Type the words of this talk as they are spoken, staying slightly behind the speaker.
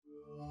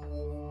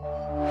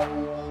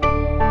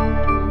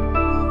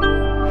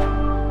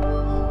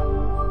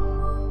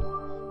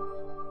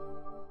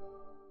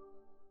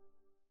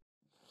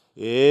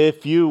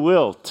If you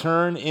will,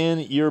 turn in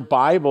your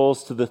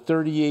Bibles to the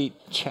 38th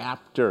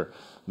chapter,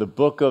 the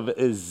book of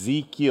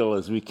Ezekiel,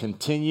 as we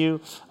continue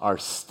our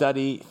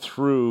study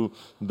through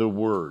the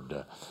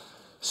Word.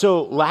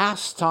 So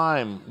last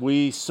time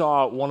we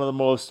saw one of the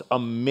most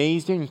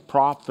amazing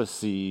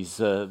prophecies,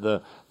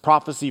 the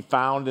prophecy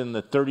found in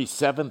the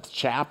 37th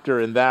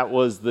chapter, and that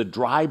was the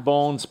dry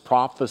bones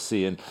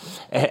prophecy.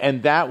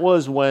 And that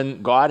was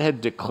when God had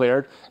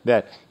declared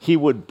that he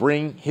would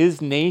bring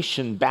his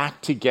nation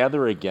back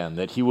together again,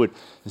 that he would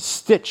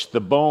stitch the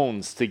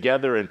bones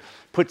together and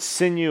put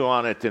sinew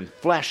on it and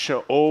flesh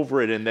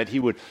over it, and that he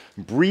would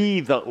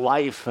breathe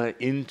life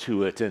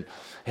into it.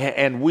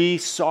 And we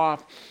saw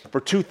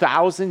for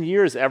 2,000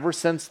 years, ever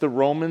since the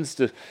Romans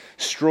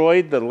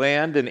destroyed the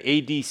land in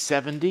AD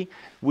 70,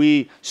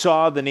 we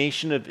saw the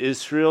nation of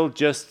Israel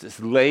just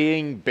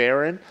laying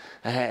barren,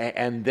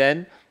 and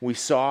then we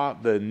saw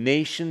the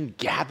nation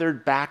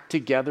gathered back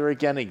together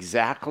again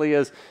exactly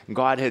as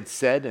God had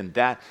said, and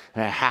that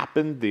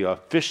happened. The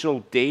official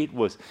date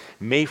was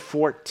May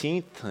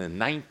 14th,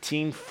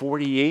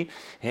 1948,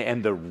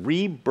 and the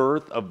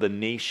rebirth of the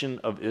nation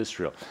of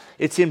Israel.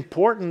 It's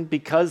important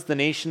because the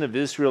nation of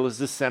Israel is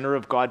the center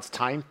of God's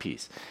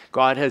timepiece.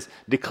 God has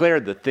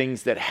declared the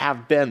things that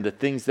have been, the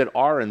things that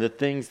are, and the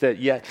things that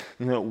yet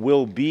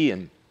will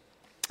be.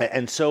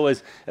 And so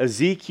as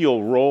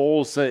Ezekiel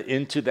rolls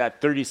into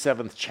that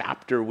 37th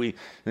chapter, we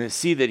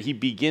see that he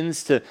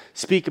begins to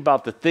speak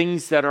about the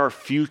things that are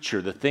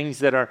future, the things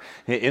that are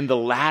in the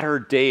latter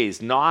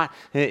days, not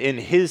in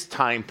his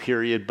time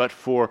period, but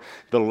for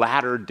the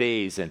latter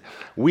days. And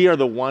we are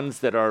the ones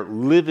that are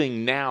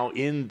living now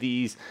in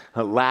these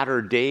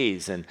latter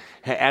days. And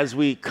as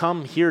we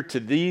come here to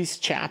these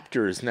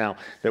chapters now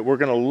that we're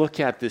going to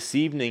look at this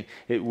evening,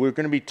 we're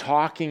going to be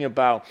talking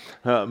about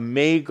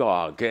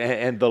Magog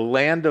and the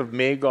land of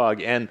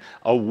Magog and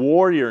a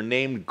warrior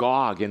named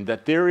Gog, and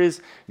that there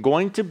is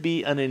going to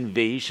be an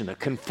invasion, a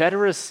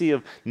confederacy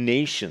of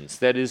nations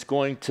that is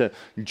going to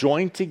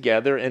join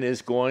together and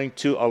is going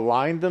to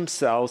align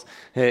themselves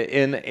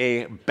in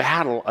a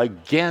battle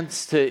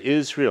against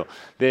Israel.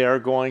 They are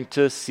going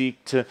to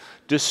seek to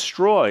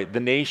destroy the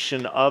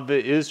nation of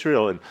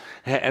Israel.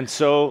 And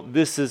so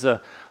this is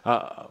a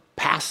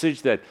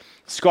passage that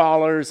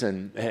scholars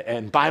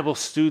and Bible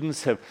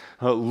students have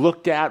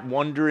looked at,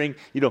 wondering,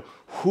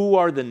 who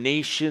are the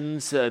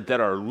nations that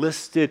are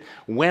listed?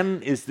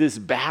 When is this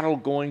battle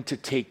going to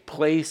take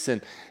place?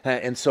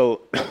 And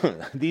so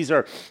these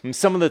are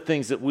some of the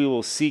things that we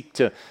will seek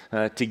to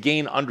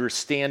gain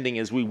understanding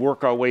as we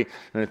work our way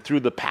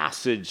through the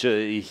passage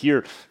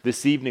here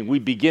this evening. We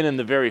begin in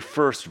the very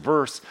first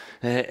verse,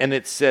 and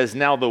it says,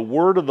 "Now the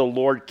word of the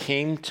Lord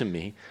came to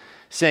me,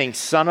 saying,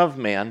 Son of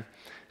man,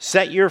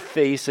 set your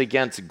face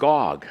against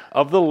Gog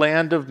of the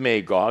land of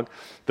Magog,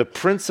 the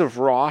prince of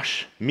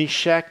Rosh,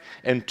 Meshech,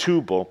 and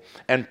Tubal,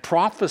 and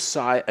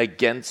prophesy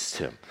against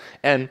him."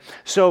 And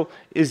so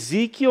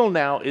Ezekiel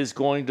now is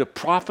going to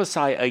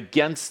prophesy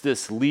against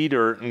this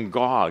leader in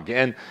Gog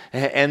and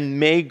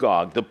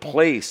Magog, the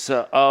place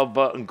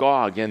of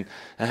Gog.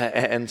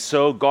 And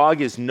so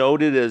Gog is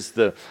noted as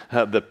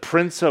the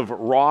prince of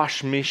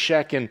Rosh,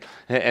 Meshech,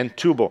 and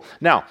Tubal.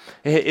 Now,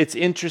 it's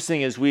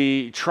interesting as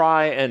we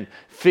try and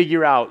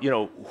figure out,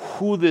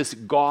 who this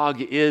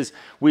Gog is.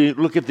 We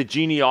look at the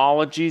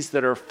genealogies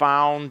that are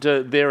found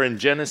there in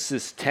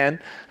Genesis 10,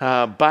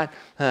 but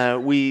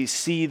we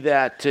see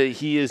that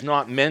he is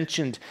not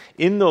mentioned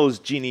in those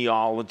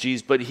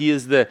genealogies, but he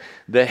is the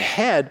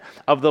head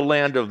of the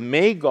land of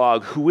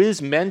Magog, who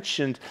is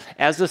mentioned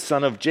as a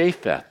son of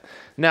Japheth.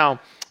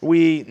 Now,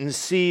 we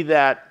see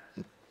that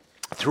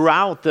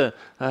throughout the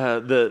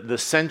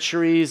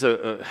centuries,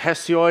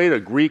 Hesiod, a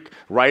Greek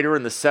writer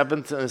in the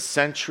 7th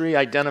century,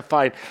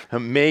 identified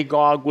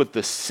Magog with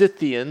the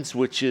Scythians,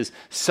 which is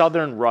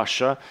southern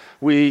Russia.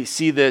 We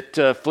see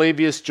that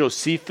Flavius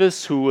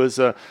Josephus, who was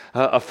a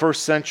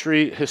 1st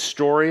century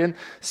historian,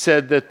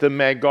 said that the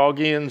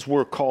Magogians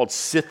were called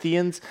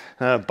Scythians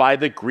by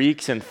the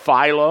Greeks, and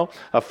Philo,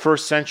 a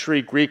 1st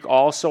century Greek,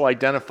 also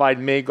identified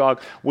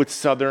Magog with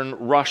southern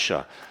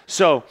Russia.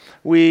 So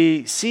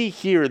we see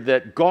here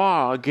that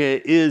Gog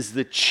is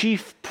the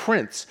chief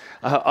prince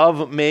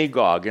of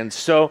Magog. And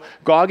so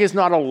Gog is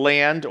not a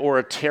land or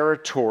a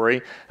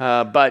territory,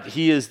 but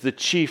he is the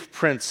chief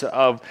prince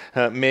of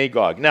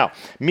Magog. Now,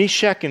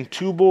 Meshech and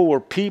Tubal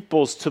were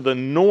peoples to the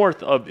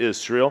north of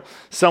Israel,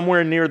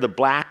 somewhere near the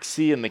Black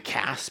Sea and the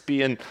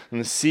Caspian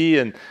Sea.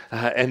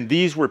 And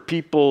these were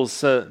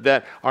peoples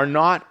that are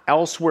not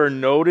elsewhere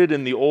noted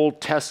in the Old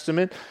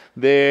Testament.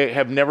 They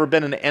have never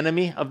been an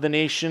enemy of the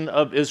nation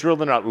of Israel.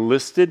 They're not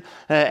listed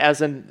as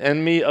an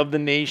enemy of the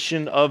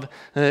nation of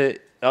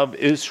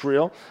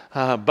Israel.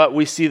 But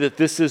we see that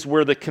this is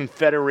where the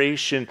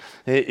confederation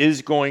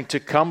is going to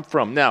come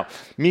from. Now,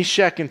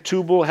 Meshech and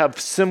Tubal have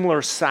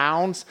similar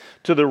sounds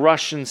to the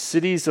Russian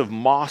cities of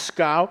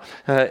Moscow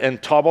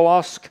and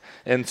Tobolsk,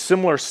 and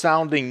similar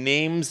sounding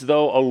names,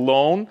 though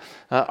alone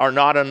are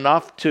not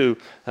enough to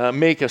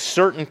make a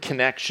certain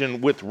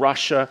connection with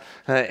Russia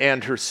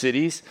and her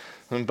cities.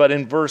 But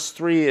in verse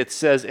 3 it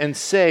says, "And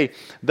say,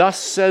 thus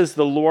says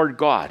the Lord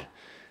God,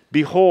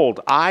 behold,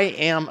 I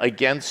am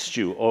against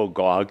you, O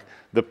Gog,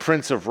 the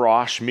prince of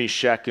Rosh,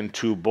 Meshech, and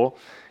Tubal,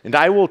 and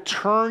I will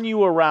turn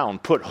you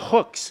around, put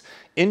hooks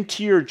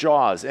into your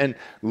jaws, and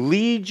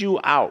lead you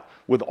out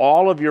with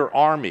all of your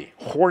army,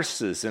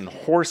 horses and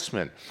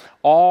horsemen,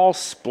 all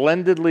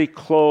splendidly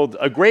clothed,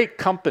 a great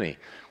company,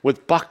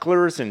 with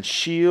bucklers and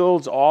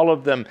shields, all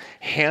of them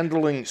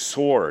handling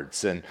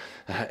swords."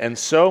 And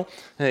so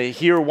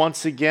here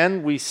once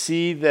again we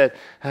see that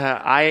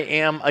I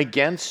am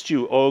against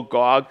you, O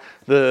Gog,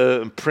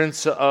 the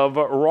prince of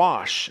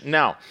Rosh.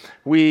 Now,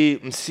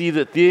 we see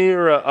that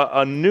they're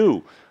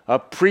a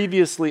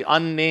previously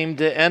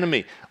unnamed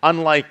enemy,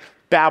 unlike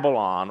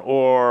Babylon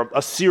or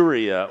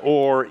Assyria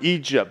or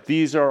Egypt.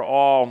 These are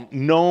all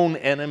known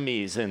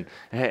enemies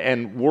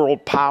and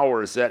world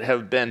powers that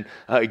have been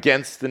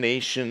against the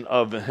nation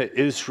of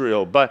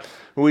Israel. But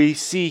we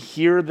see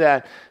here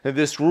that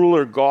this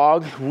ruler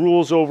Gog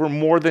rules over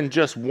more than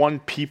just one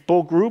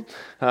people group,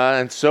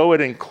 and so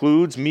it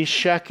includes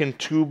Meshech and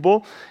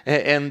Tubal,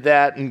 and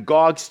that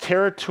Gog's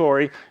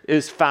territory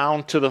is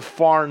found to the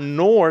far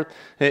north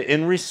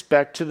in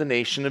respect to the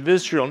nation of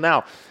Israel.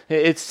 Now,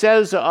 it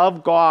says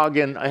of Gog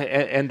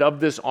and of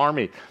this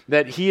army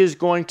that he is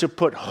going to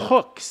put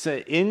hooks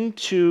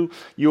into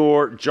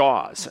your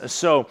jaws.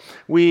 So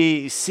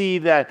we see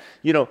that,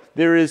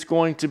 there is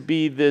going to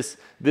be this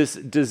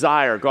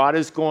desire. God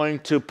is going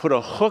to put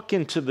a hook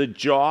into the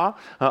jaw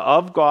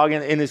of Gog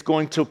and is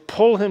going to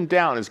pull him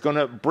down, is going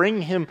to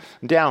bring him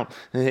down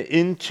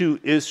into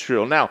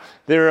Israel. Now,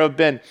 there have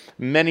been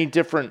many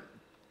different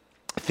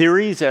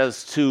theories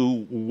as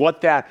to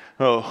what that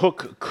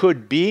hook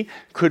could be.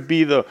 Could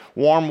be the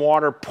warm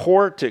water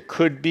port. It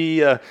could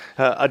be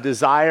a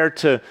desire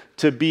to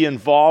be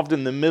involved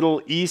in the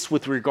Middle East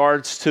with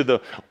regards to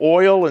the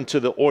oil and to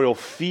the oil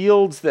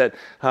fields that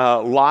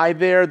lie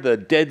there, the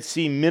Dead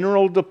Sea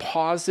mineral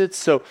deposits.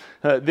 So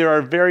there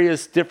are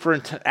various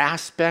different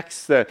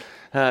aspects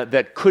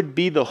that could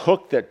be the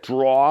hook that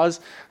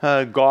draws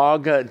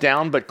Gog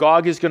down. But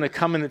Gog is going to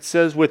come, and it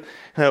says,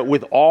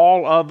 with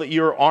all of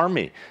your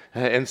army.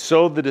 And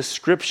so the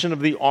description of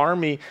the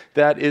army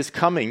that is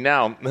coming.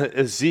 Now,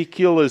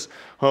 Ezekiel is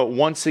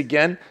once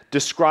again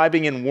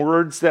describing in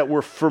words that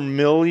were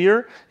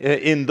familiar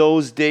in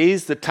those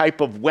days, the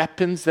type of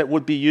weapons that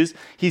would be used.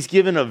 He's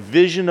given a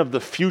vision of the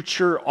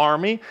future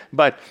army,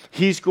 but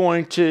he's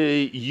going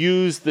to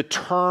use the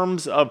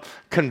terms of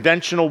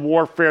conventional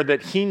warfare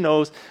that he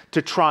knows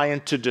to try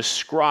and to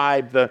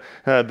describe the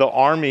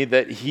army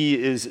that he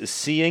is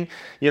seeing.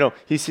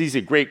 He sees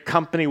a great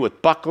company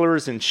with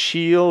bucklers and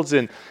shields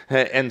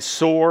and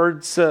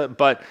swords,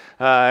 but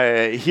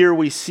here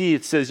we see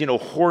it says,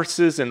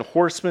 horses and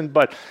horsemen,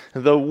 but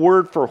the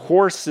word for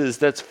horses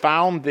that's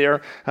found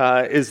there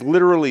is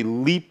literally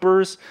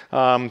leapers,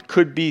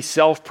 could be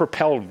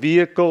self-propelled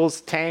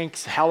vehicles,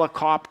 tanks,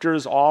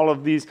 helicopters, all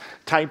of these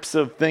types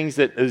of things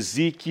that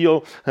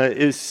Ezekiel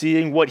is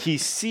seeing. What he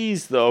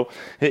sees, though,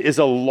 is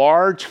a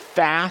large,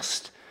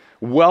 fast,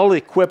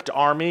 well-equipped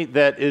army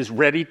that is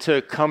ready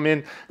to come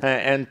in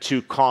and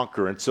to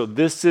conquer. And so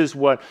this is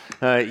what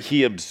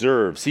he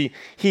observes.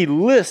 He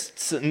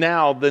lists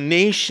now the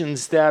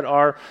nations that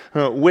are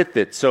with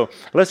it. So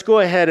let's go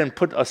ahead and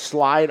put a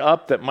slide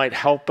up that might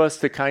help us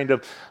to kind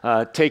of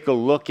take a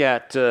look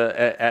at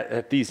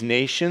these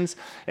nations.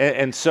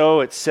 And so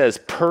it says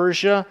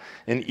Persia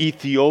and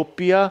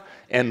Ethiopia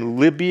and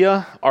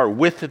Libya are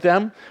with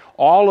them,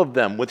 all of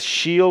them with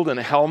shield and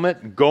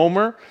helmet.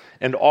 Gomer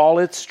and all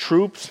its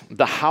troops,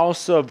 the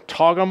house of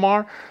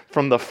Togarmah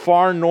from the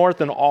far north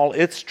and all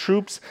its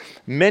troops,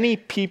 many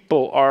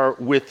people are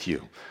with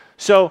you.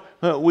 So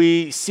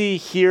we see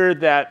here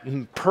that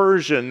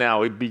Persia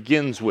now, it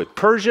begins with.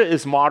 Persia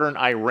is modern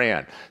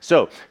Iran.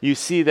 So you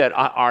see that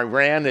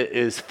Iran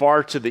is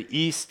far to the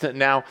east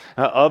now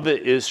of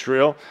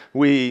Israel.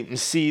 We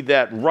see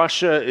that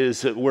Russia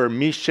is where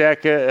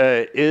Meshech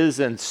is,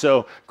 and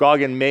so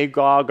Gog and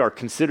Magog are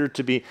considered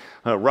to be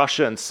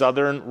Russia and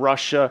southern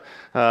Russia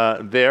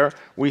there.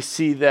 We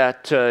see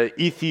that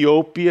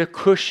Ethiopia,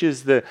 Cush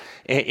is the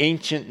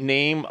ancient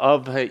name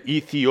of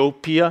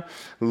Ethiopia.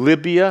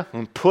 Libya,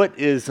 and Put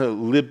is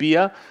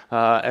Libya,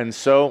 and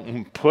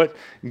so Put.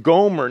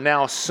 Gomer,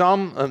 now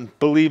some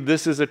believe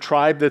this is a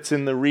tribe that's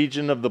in the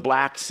region of the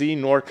Black Sea,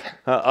 north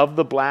of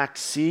the Black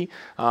Sea,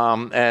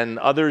 and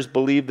others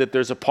believe that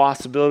there's a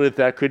possibility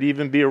that could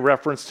even be a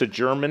reference to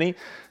Germany.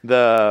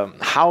 The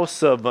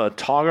house of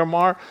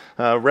Togarmah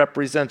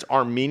represents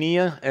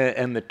Armenia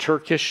and the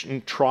Turkish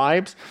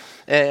tribes.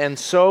 And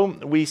so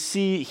we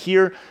see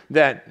here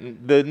that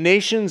the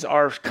nations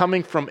are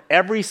coming from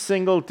every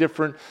single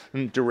different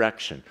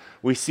direction.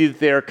 We see that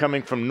they are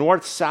coming from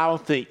north,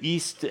 south,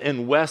 east,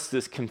 and west,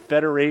 this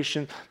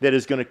confederation that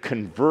is going to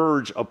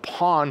converge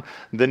upon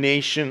the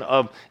nation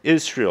of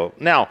Israel.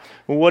 Now,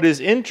 what is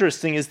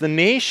interesting is the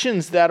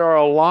nations that are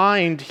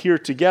aligned here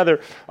together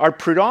are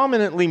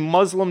predominantly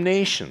Muslim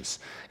nations.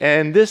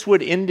 And this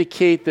would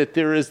indicate that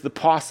there is the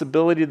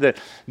possibility that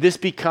this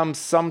becomes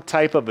some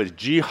type of a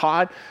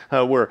jihad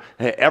where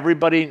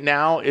everybody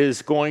now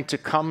is going to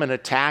come and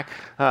attack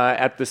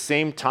at the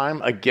same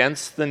time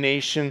against the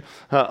nation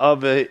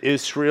of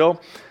Israel.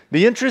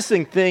 The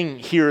interesting thing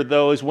here,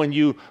 though, is when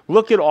you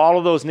look at all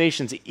of those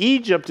nations,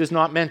 Egypt is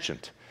not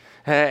mentioned.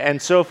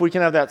 And so if we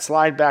can have that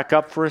slide back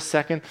up for a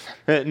second,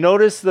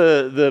 notice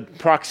the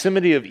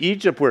proximity of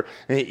Egypt, where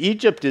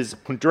Egypt is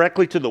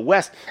directly to the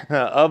west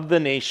of the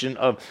nation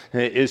of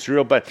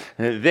Israel, but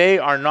they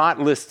are not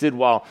listed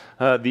while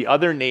the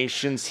other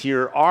nations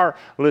here are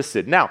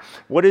listed. Now,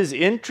 what is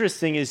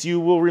interesting is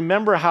you will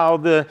remember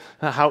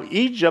how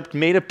Egypt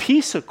made a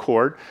peace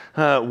accord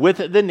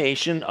with the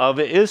nation of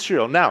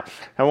Israel. Now,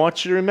 I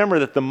want you to remember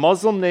that the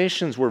Muslim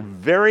nations were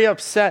very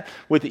upset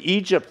with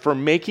Egypt for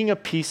making a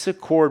peace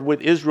accord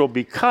with Israel,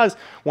 because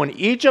when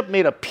Egypt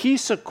made a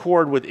peace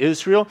accord with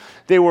Israel,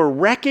 they were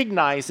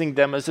recognizing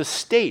them as a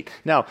state.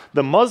 Now,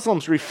 the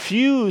Muslims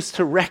refused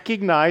to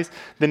recognize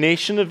the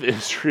nation of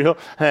Israel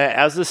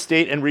as a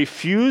state and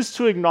refused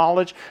to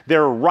acknowledge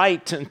their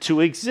right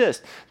to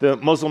exist. The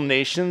Muslim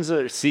nations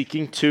are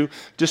seeking to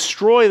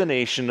destroy the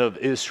nation of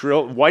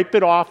Israel, wipe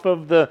it off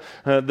of the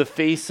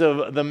face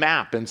of the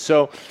map. And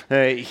so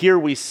here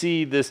we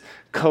see this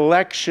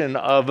collection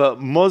of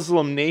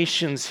Muslim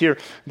nations here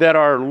that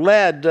are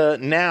led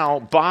now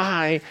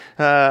by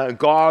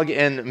Gog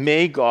and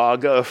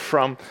Magog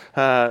from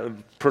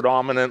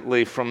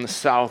predominantly from the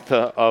south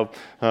of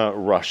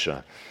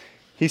Russia.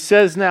 He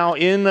says now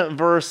in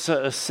verse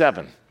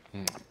 7,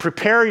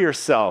 prepare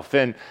yourself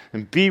and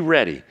be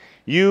ready,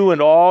 you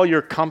and all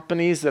your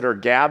companies that are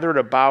gathered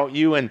about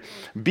you, and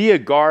be a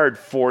guard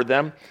for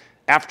them.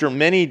 After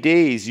many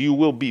days you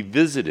will be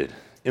visited.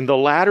 In the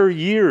latter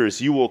years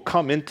you will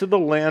come into the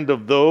land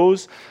of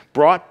those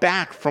brought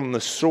back from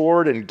the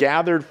sword and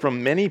gathered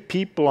from many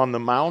people on the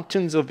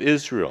mountains of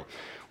Israel,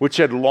 which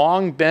had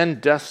long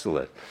been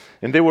desolate.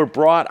 And they were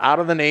brought out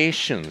of the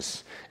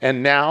nations,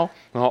 and now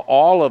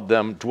all of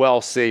them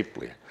dwell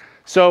safely.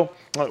 So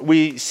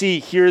we see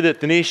here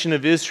that the nation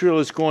of Israel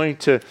is going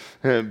to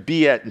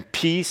be at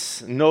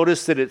peace.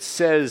 Notice that it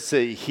says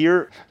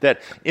here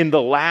that in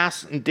the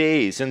last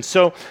days. And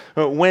so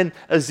when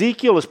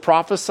Ezekiel is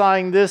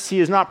prophesying this, he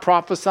is not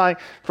prophesying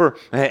for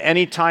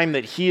any time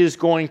that he is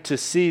going to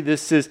see.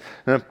 This is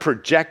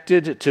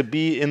projected to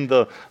be in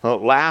the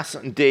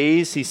last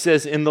days. He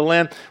says, in the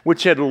land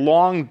which had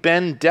long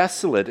been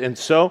desolate. And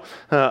so,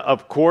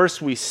 of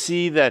course, we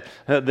see that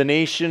the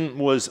nation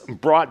was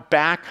brought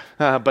back,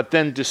 but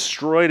then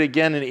destroyed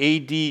again in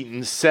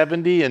AD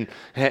 70,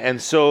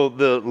 and so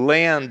the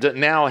land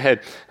now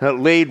had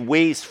laid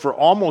waste for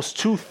almost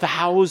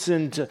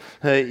 2,000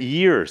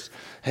 years.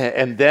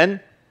 And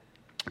then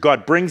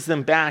God brings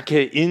them back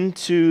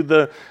into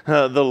the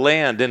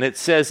land, and it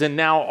says, and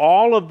now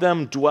all of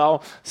them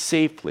dwell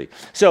safely.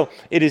 So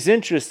it is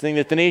interesting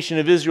that the nation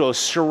of Israel is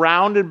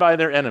surrounded by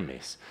their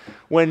enemies.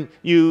 When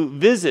you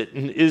visit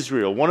in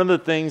Israel, one of the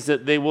things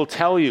that they will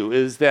tell you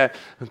is that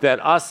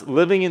us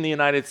living in the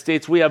United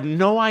States, we have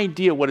no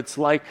idea what it's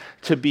like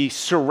to be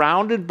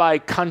surrounded by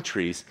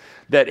countries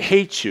that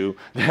hate you,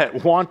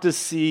 that want to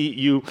see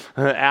you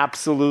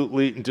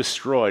absolutely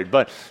destroyed.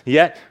 But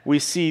yet we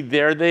see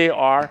there they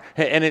are,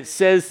 and it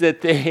says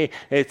that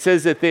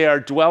they are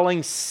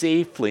dwelling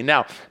safely.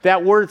 Now,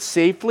 that word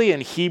safely in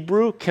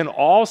Hebrew can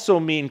also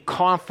mean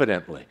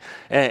confidently.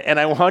 And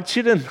I want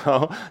you to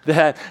know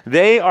that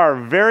they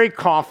are very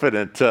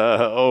confident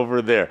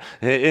over there.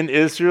 In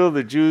Israel,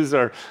 the Jews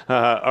are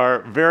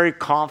very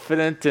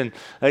confident, and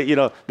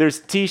there's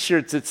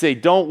T-shirts that say,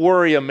 "Don't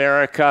worry,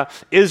 America,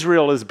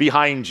 Israel is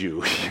behind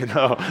you,"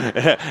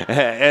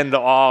 and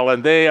all.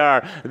 And they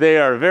are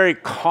very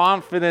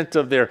confident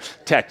of their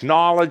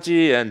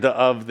technology and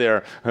of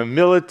their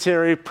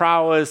military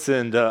prowess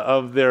and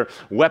of their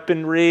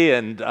weaponry,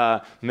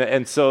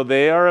 and so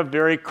they are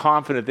very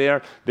confident.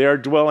 They are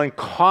dwelling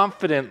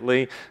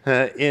confidently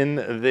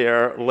in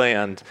their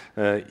land,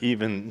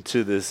 even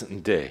to this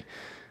day.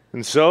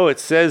 And so it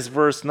says,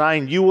 verse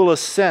 9, you will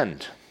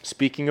ascend,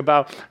 speaking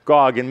about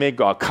Gog and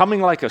Magog,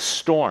 coming like a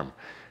storm,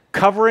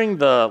 covering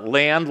the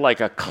land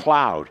like a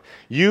cloud,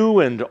 you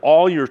and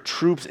all your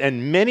troops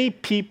and many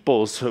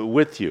peoples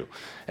with you.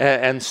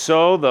 And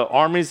so the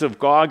armies of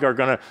Gog are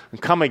going to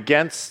come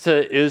against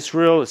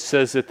Israel. It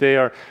says that they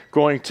are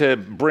going to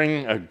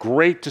bring a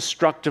great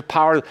destructive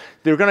power.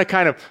 They're going to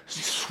kind of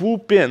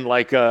swoop in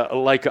like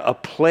a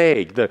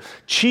plague. The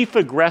chief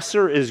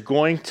aggressor is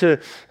going to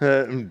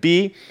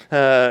be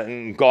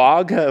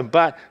Gog,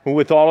 but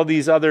with all of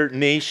these other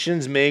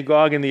nations,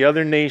 Magog and the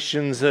other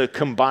nations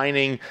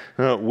combining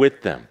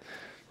with them.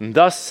 And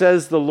thus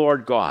says the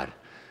Lord God,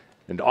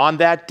 and on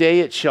that day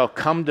it shall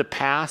come to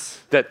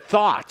pass that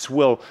thoughts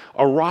will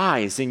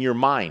arise in your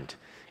mind,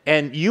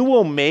 and you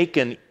will make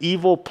an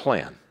evil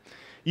plan.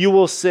 You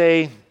will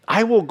say,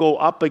 I will go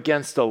up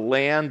against a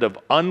land of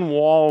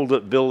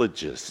unwalled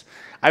villages.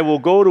 I will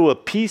go to a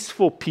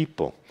peaceful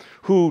people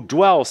who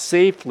dwell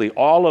safely,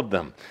 all of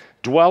them,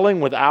 dwelling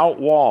without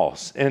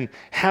walls and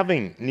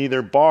having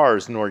neither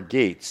bars nor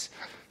gates.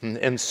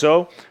 And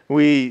so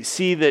we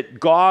see that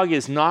Gog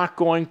is not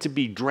going to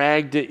be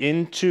dragged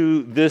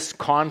into this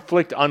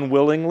conflict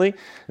unwillingly.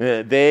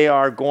 They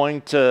are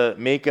going to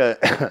make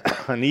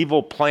an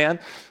evil plan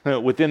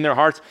within their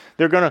hearts.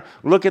 They're going to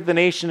look at the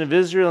nation of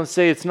Israel and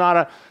say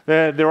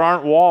there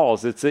aren't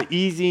walls. It's an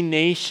easy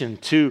nation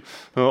to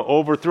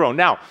overthrow.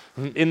 Now,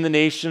 in the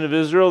nation of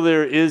Israel,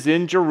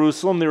 in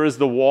Jerusalem, there is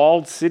the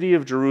walled city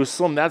of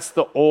Jerusalem. That's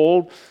the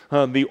old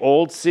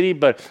city,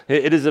 but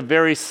it is a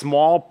very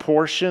small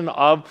portion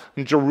of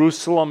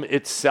Jerusalem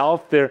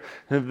itself. The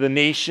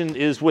nation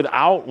is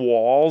without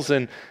walls,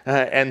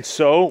 and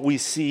so we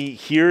see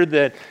here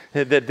that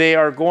they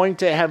are going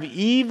to have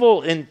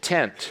evil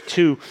intent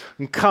to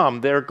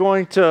come. They're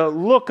going to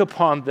look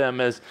upon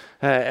them as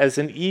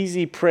an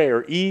easy prey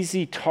or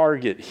easy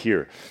target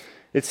here.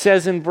 It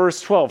says in verse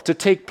 12, to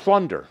take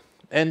plunder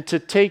and to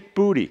take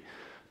booty,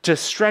 to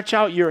stretch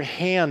out your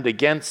hand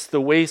against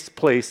the waste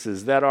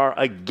places that are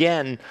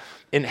again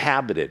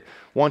inhabited.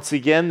 Once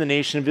again, the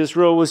nation of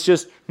Israel was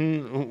just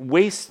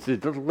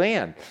wasted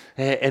land.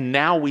 And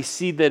now we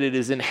see that it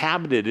is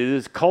inhabited, it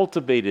is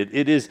cultivated,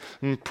 it is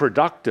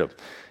productive.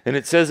 And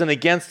it says, and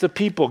against the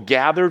people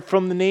gathered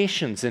from the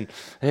nations. And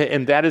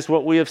that is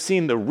what we have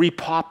seen, the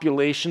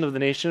repopulation of the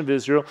nation of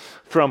Israel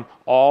from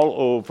all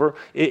over.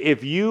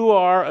 If you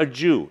are a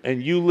Jew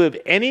and you live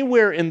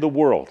anywhere in the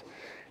world,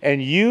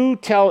 and you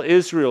tell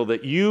Israel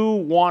that you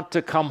want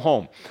to come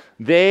home,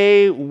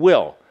 they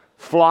will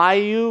fly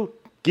you,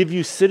 give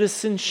you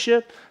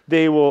citizenship,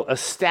 they will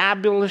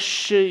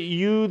establish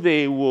you,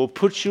 they will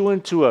put you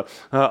into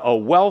a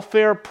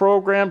welfare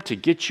program to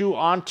get you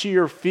onto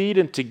your feet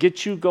and to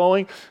get you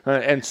going.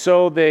 And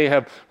so they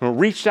have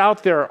reached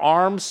out their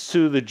arms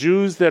to the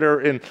Jews that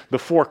are in the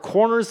four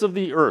corners of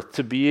the earth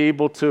to be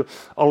able to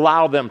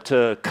allow them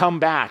to come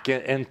back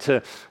and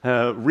to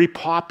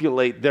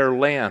repopulate their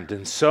land.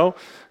 And so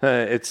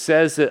it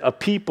says that a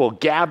people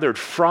gathered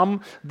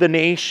from the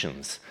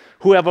nations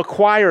who have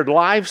acquired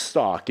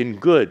livestock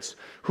and goods,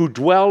 who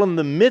dwell in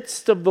the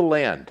midst of the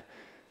land.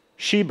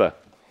 Sheba,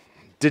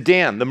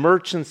 Dedan, the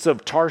merchants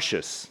of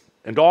Tarshish,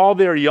 and all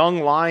their young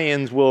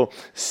lions will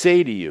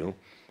say to you,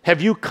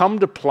 have you come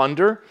to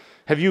plunder?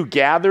 Have you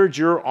gathered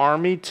your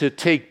army to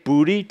take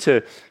booty,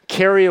 to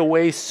carry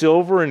away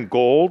silver and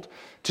gold,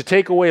 to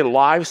take away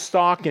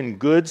livestock and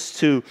goods,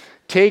 to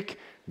take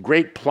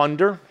great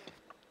plunder?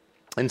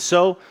 And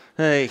so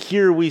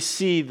here we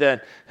see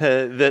that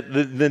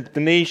the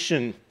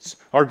nations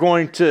are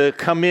going to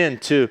come in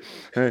to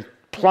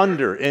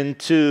plunder and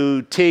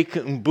to take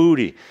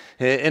booty.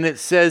 And it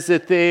says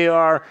that they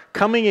are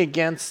coming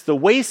against the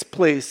waste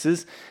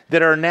places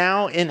that are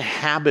now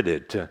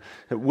inhabited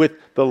with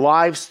the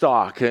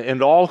livestock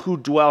and all who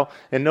dwell.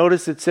 And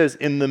notice it says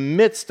in the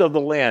midst of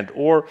the land,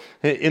 or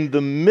in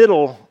the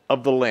middle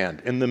of the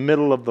land, in the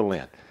middle of the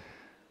land.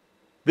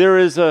 There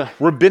is a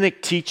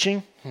rabbinic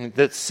teaching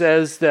that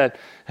says that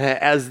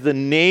as the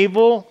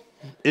navel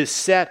is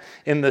set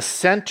in the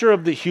center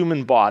of the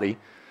human body,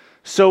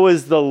 so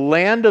is the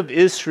land of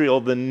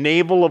Israel the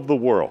navel of the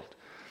world,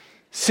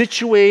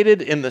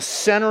 situated in the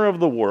center of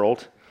the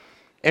world,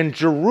 and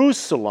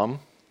Jerusalem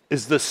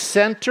is the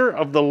center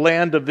of the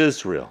land of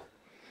Israel,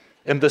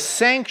 and the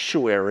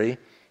sanctuary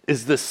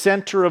is the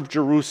center of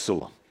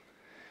Jerusalem,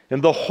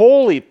 and the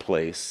holy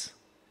place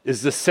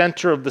is the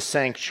center of the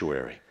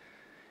sanctuary,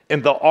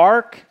 and the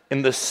ark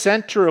in the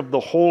center of the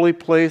holy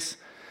place,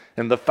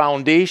 and the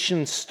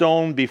foundation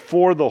stone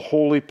before the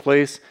holy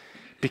place,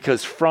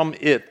 because from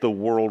it the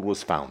world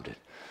was founded.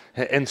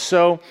 And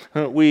so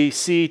we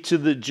see to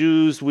the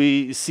Jews,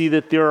 we see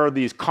that there are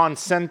these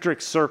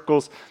concentric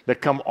circles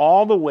that come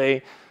all the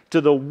way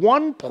to the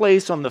one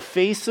place on the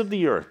face of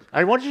the earth.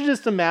 I want you to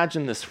just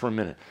imagine this for a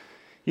minute.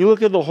 You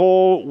look at the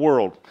whole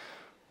world.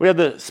 We have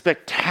the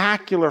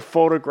spectacular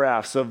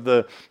photographs of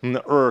the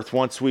earth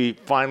once we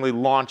finally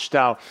launched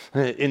out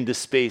into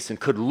space and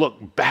could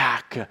look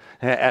back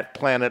at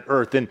planet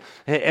Earth.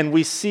 And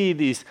we see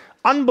these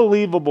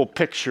unbelievable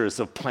pictures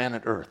of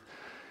planet Earth.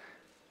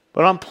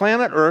 But on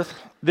planet Earth,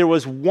 there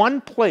was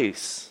one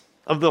place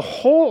of the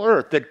whole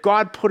earth that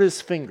God put his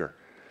finger.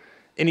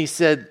 And he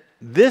said,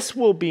 this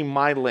will be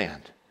my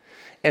land.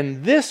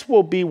 And this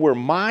will be where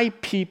my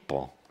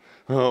people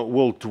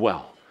will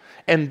dwell.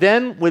 And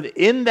then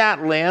within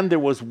that land, there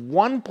was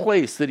one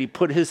place that he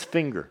put his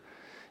finger.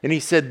 And he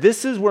said,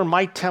 this is where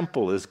my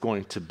temple is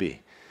going to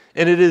be.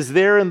 And it is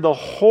there in the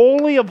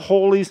Holy of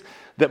Holies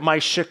that my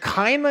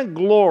Shekinah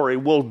glory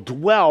will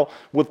dwell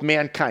with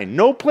mankind.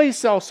 No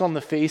place else on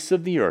the face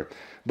of the earth,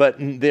 but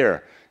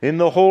there, in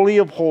the Holy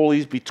of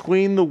Holies,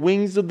 between the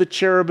wings of the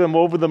cherubim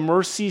over the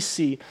mercy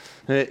seat,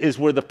 is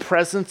where the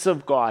presence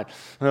of God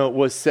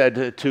was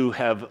said to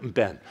have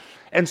been.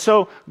 And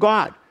so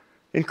God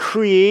in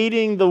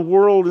creating the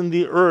world and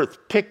the earth,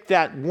 picked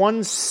that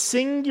one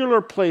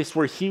singular place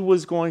where he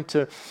was going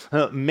to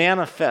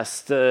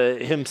manifest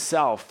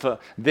himself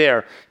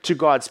there to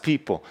God's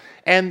people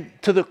and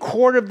to the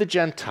court of the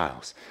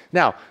Gentiles.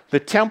 Now,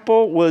 the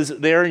temple was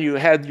there. You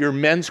had your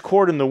men's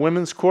court and the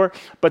women's court,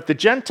 but the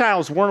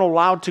Gentiles weren't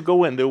allowed to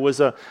go in. There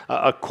was a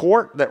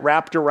court that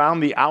wrapped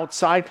around the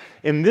outside,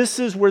 and this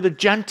is where the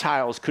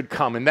Gentiles could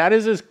come, and that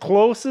is as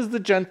close as the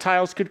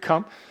Gentiles could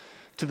come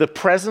to the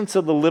presence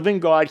of the living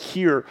God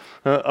here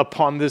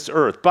upon this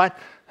earth. But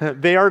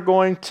they are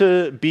going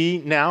to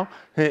be now,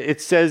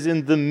 it says,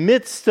 in the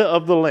midst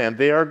of the land.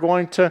 They are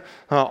going to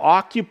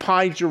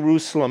occupy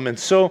Jerusalem. And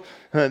so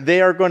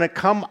they are going to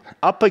come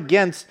up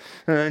against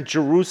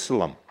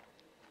Jerusalem.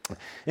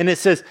 And it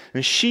says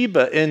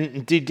Sheba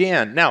and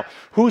Dedan. Now,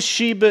 who's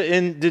Sheba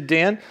and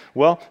Dedan?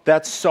 Well,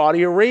 that's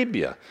Saudi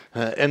Arabia.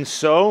 And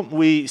so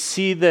we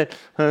see that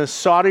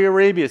Saudi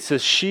Arabia, it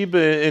says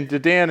Sheba and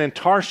Dedan and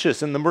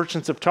Tarshish and the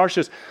merchants of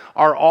Tarshish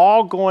are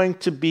all going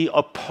to be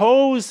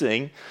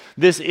opposing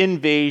this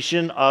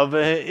invasion of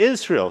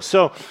Israel.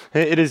 So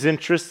it is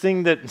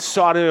interesting that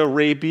Saudi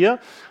Arabia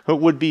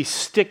would be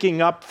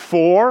sticking up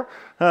for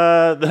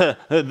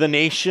the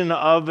nation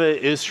of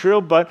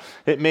Israel, but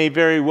it may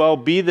very well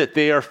be that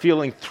they are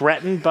feeling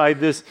threatened by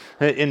this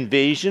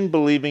invasion,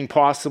 believing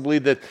possibly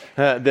that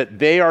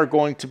they are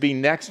going to be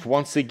next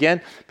once again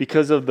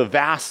because of the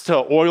vast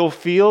oil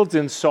fields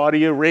in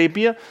Saudi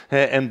Arabia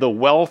and the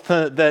wealth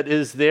that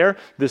is there,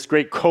 this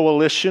great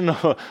coalition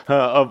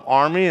of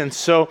army. And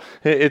so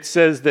it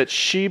says that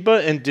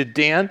Sheba and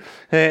Dedan,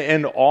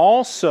 and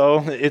also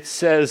it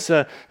says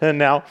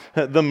now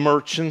the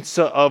merchants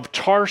of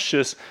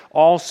Tarshish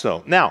also.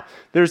 Now,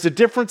 there's a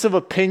difference of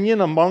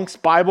opinion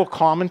amongst Bible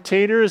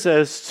commentators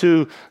as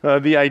to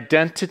the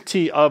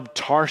identity of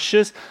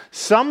Tarshish.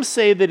 Some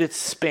say that it's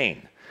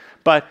Spain,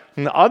 but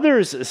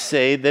others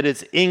say that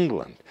it's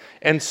England.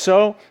 And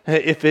so,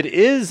 if it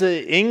is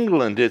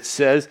England, it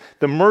says,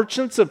 the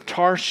merchants of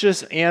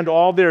Tarshish and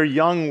all their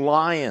young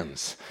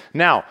lions.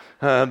 Now,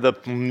 the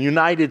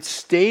United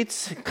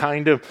States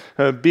kind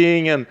of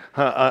being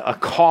a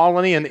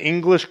colony, an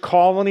English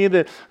colony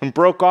that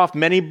broke off.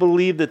 Many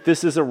believe that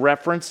this is a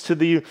reference to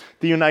the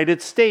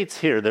United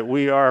States here, that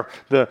we are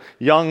the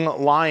young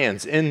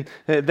lions, and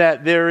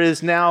that there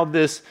is now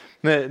this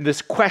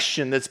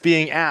question that's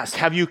being asked: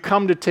 have you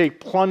come to take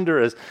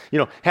plunder?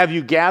 Have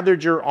you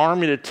gathered your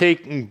army to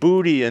take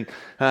booty?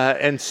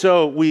 And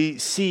so we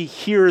see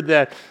here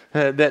that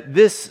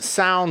this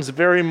sounds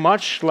very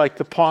much like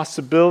the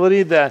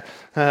possibility that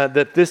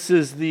this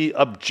is the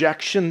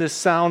objection. This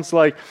sounds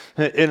like,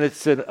 and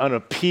it's an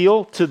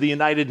appeal to the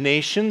United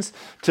Nations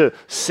to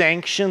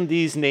sanction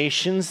these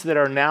nations that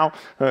are now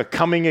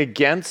coming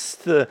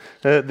against the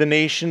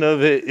nation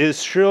of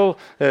Israel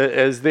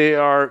as they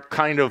are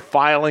kind of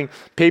filing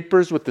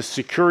papers with the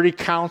Security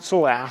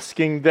Council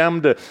asking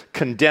them to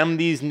condemn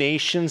these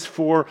nations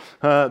for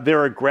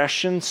their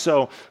aggression.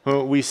 So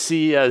we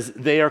see as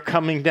they are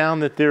coming down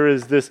that there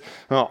is this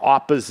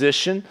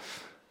opposition.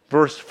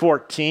 Verse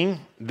 14,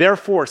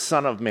 therefore,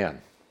 Son of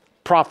Man,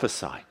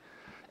 prophesy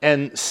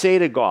and say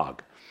to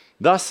Gog,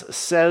 thus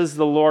says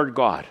the Lord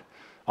God,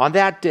 on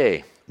that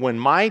day when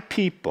my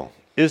people,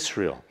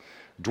 Israel,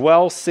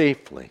 dwell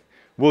safely,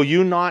 will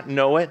you not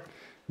know it?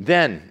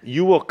 Then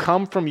you will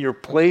come from your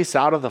place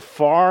out of the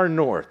far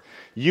north,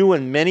 you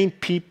and many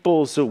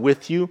peoples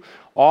with you,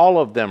 all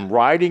of them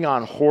riding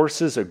on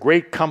horses, a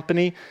great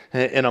company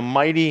and a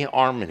mighty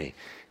army.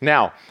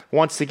 Now,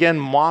 once again,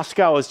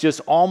 Moscow is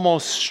just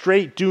almost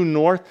straight due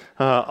north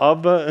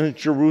of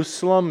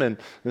Jerusalem. And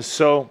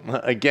so,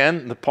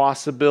 again, the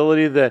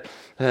possibility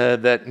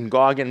that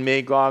Gog and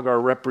Magog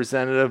are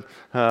representative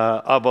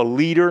of a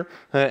leader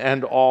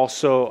and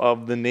also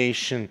of the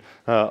nation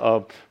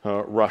of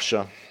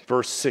Russia.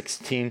 Verse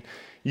 16,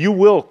 you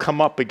will come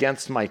up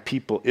against my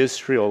people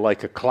Israel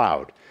like a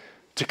cloud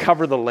to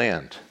cover the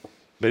land.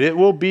 But it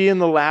will be in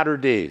the latter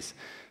days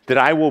that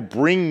I will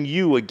bring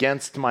you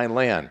against my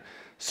land,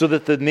 so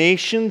that the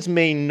nations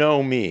may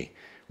know me,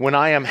 when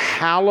I am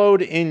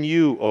hallowed in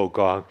you, O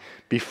Gog,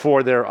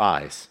 before their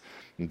eyes.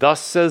 Thus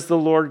says the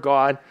Lord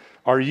God,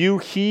 are you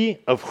he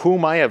of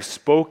whom I have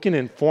spoken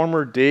in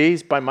former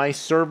days by my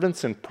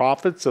servants and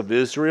prophets of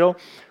Israel,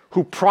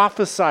 who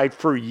prophesied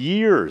for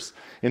years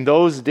in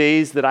those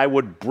days that I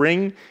would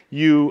bring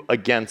you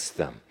against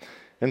them?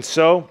 And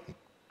so,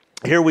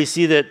 here we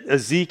see that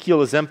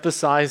Ezekiel is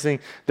emphasizing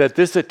that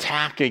this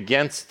attack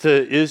against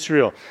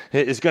Israel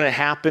is going to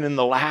happen in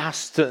the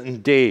last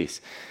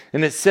days.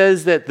 And it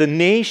says that the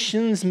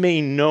nations may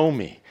know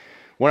me.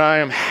 When I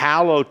am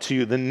hallowed to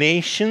you, the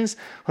nations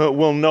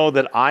will know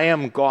that I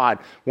am God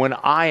when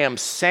I am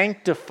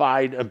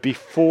sanctified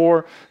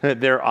before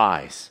their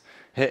eyes.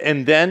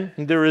 And then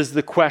there is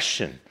the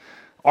question,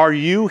 Are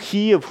you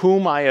he of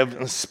whom I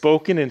have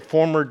spoken in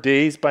former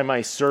days by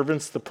my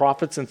servants, the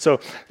prophets? And so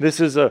this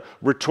is a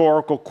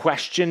rhetorical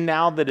question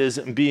now that is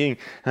being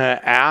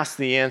asked.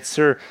 The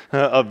answer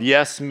of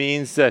yes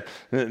means that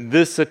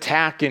this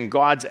attack and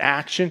God's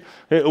action,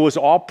 it was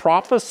all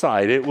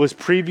prophesied. It was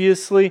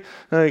previously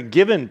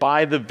given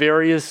by the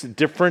various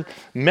different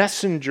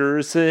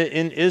messengers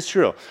in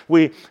Israel.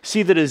 We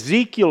see that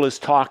Ezekiel is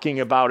talking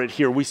about it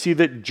here. We see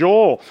that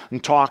Joel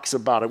talks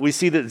about it. We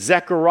see that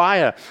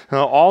Zechariah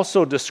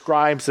also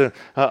describes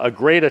a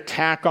great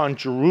attack on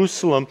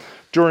Jerusalem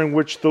during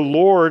which the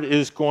Lord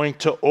is going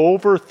to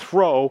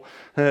overthrow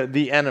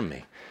the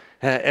enemy.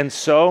 And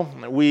so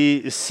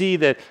we see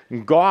that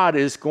God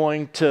is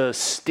going to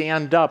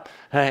stand up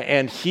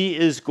and he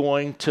is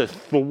going to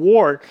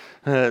thwart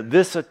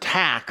this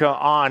attack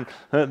on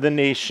the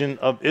nation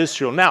of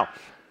Israel. Now,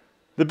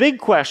 the big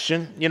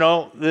question,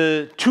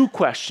 the two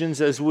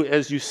questions as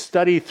you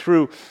study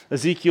through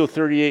Ezekiel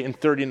 38 and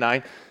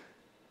 39,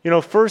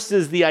 first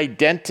is the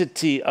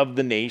identity of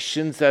the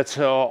nations. That's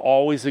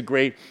always a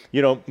great,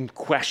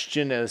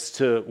 question as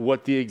to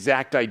what the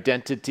exact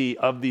identity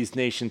of these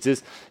nations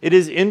is. It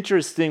is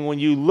interesting when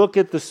you look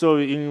at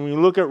when you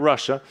look at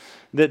Russia,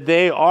 that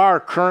they are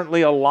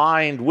currently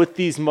aligned with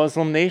these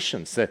Muslim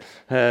nations,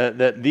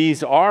 that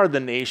these are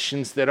the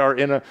nations that are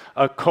in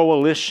a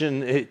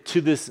coalition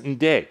to this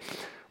day.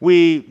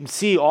 We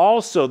see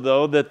also,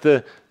 though, that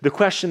the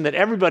question that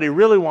everybody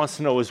really wants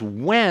to know is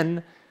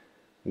when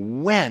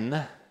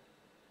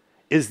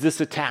is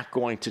this attack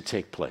going to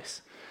take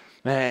place?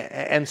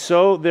 And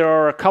so there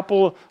are a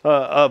couple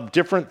of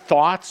different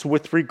thoughts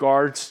with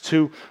regards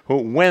to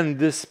when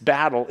this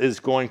battle is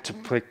going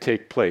to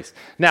take place.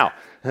 Now,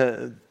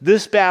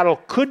 this battle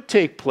could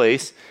take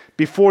place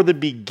before the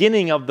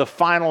beginning of the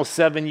final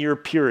 7-year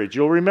period.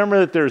 You'll remember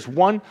that there's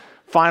one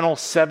final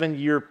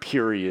 7-year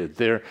period.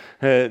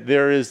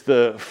 There is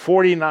the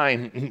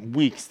 49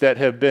 weeks that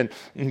have been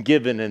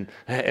given,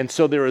 and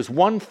so there is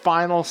one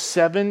final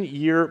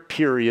 7-year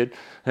period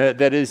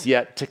that is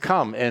yet to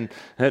come, and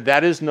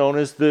that is known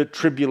as the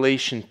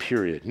tribulation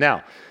period.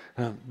 Now,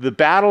 the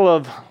battle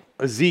of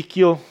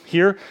Ezekiel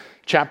here,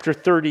 chapter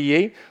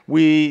 38,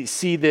 we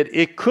see that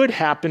it could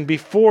happen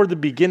before the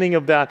beginning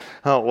of that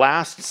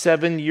last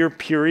 7-year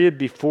period,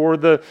 before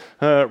the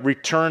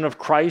return of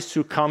Christ,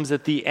 who comes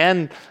at the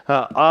end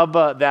of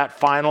that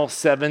final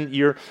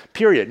 7-year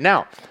period.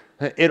 Now,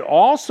 it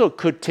also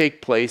could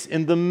take place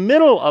in the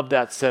middle of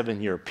that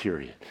 7-year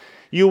period.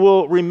 You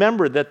will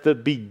remember that the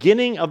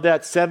beginning of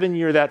that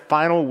 7-year, that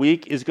final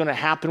week, is going to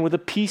happen with a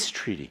peace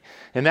treaty.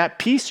 And that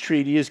peace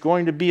treaty is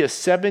going to be a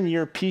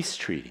 7-year peace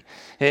treaty.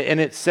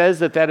 And it says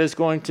that is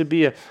going to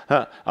be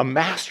a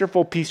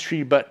masterful peace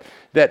treaty, but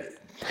that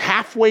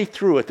halfway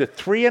through it, the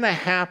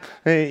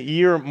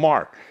 3.5-year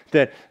mark,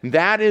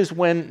 that is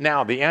when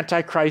now the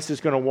Antichrist is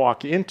going to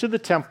walk into the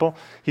temple.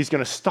 He's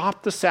going to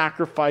stop the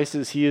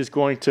sacrifices. He is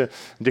going to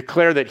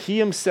declare that he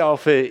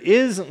himself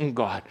is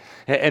God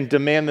and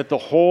demand that the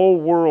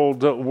whole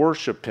world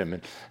worship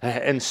him.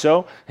 And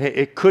so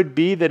it could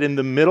be that in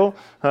the middle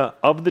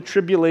of the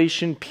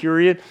tribulation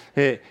period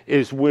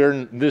is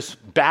where this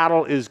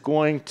battle is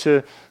going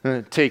to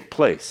take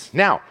place.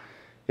 Now,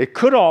 it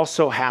could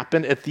also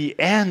happen at the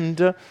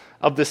end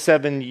of the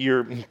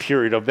 7-year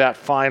period of that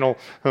final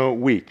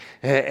week.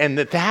 And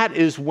that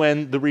is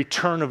when the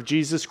return of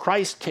Jesus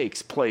Christ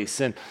takes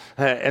place.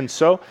 And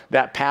so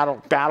that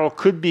battle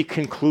could be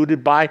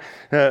concluded by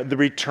the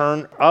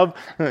return of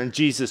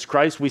Jesus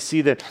Christ. We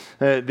see that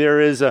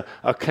there is a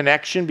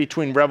connection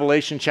between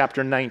Revelation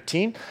chapter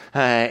 19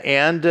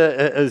 and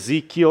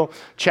Ezekiel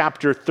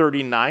chapter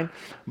 39.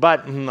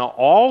 But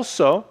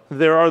also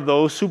there are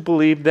those who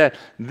believe that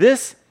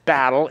this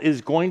battle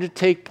is going to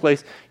take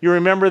place. You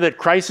remember that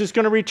Christ is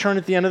going to return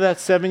at the end of that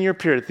 7-year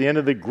period, at the end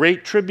of the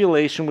Great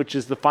Tribulation, which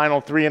is the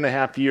final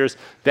 3.5 years.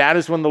 That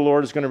is when the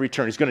Lord is going to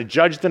return. He's going to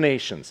judge the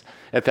nations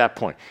at that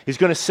point. He's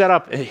going to set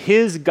up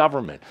his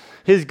government.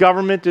 His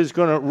government is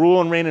going to rule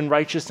and reign in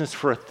righteousness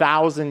for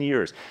 1,000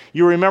 years.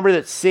 You remember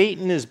that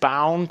Satan is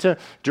bound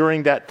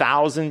during that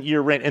 1,000-year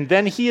reign, and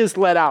then he is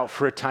let out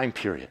for a time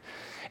period.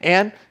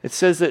 And it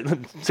says that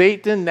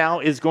Satan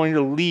now is going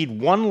to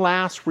lead one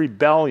last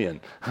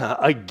rebellion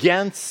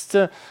against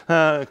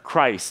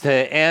Christ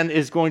and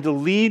is going to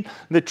lead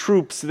the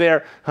troops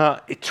there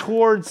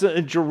towards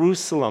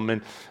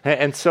Jerusalem.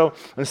 And so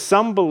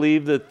some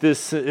believe that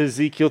this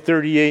Ezekiel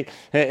 38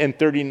 and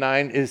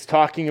 39 is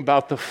talking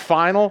about the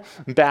final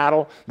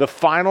battle, the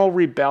final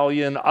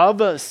rebellion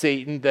of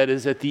Satan that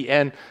is at the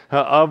end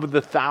of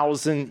the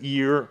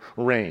 1,000-year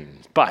reign.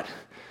 But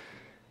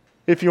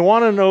if you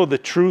want to know the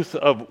truth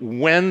of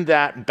when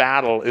that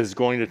battle is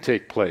going to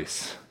take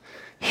place,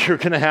 you're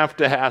going to have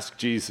to ask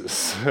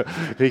Jesus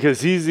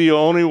because he's the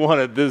only one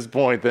at this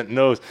point that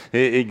knows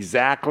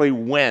exactly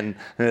when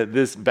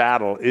this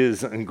battle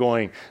is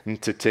going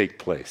to take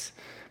place.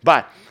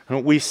 But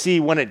we see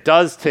when it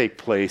does take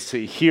place,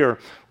 here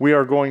we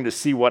are going to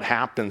see what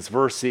happens.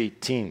 Verse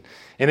 18,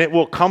 and it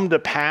will come to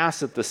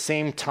pass at the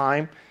same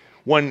time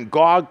when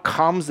God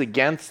comes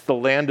against the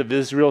land of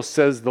Israel,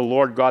 says the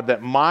Lord God,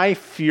 that my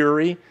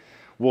fury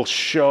will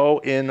show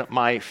in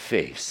my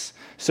face.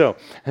 So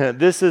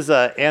this is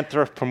an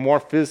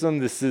anthropomorphism.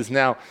 This is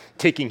now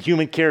taking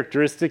human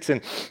characteristics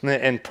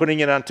and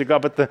putting it onto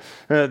God. But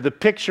the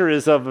picture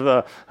is of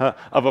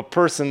a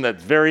person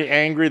that's very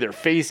angry. Their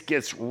face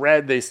gets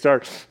red. They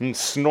start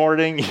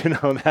snorting.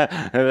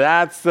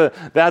 That's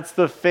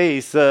the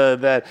face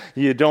that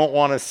you don't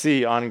want to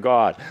see on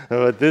God.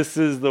 But this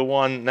is the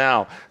one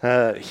now.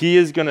 He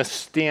is going to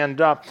stand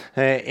up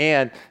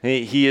and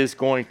he is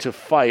going to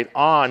fight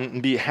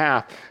on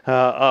behalf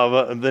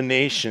of the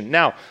nation.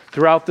 Now,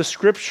 throughout the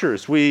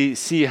scriptures, we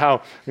see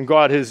how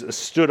God has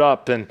stood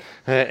up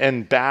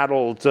and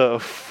battled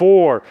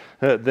for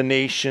the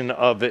nation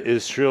of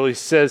Israel. He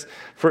says,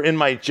 "For in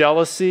my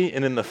jealousy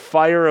and in the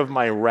fire of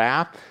my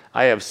wrath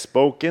I have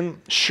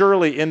spoken.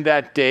 Surely in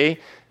that day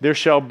there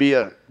shall be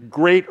a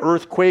great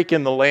earthquake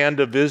in the land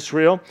of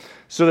Israel,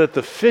 so that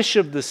the fish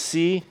of the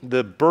sea,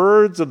 the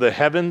birds of the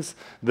heavens,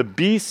 the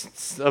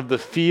beasts of the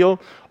field,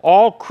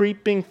 all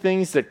creeping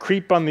things that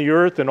creep on the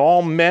earth, and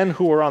all men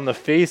who are on the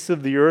face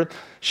of the earth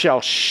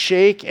shall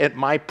shake at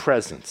my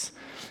presence.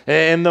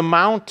 And the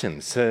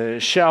mountains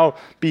shall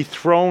be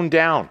thrown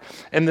down,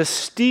 and the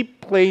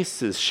steep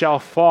places shall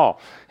fall,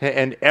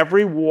 and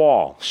every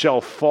wall shall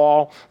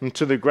fall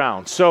to the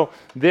ground." So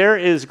there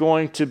is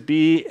going to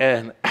be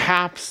an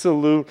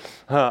absolute,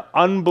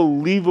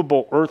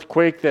 unbelievable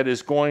earthquake that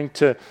is going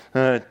to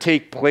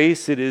take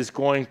place. It is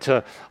going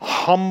to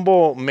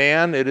humble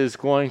man. It is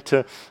going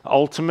to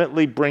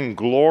ultimately bring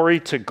glory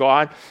to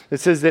God.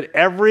 It says that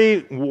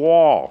every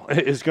wall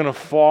is going to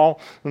fall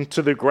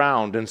to the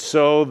ground. And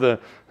so the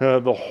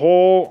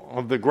whole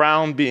of the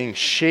ground being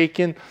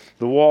shaken,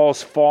 the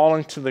walls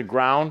falling to the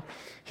ground.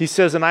 He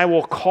says, "And I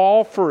will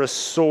call for a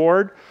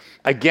sword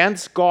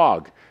against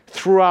Gog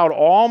throughout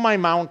all my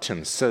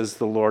mountains, says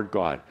the Lord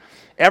God.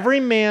 Every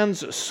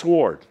man's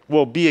sword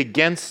will be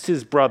against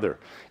his brother,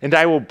 and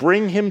I will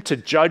bring him to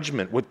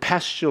judgment with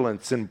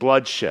pestilence and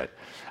bloodshed.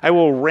 I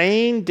will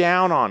rain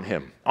down on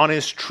him, on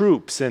his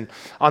troops, and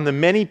on the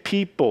many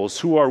peoples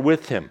who are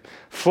with him,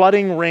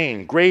 flooding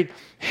rain, great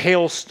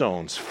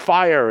hailstones,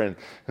 fire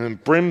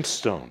and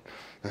brimstone."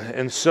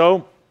 And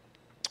so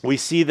we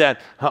see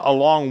that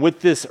along with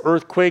this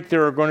earthquake,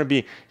 there are going to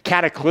be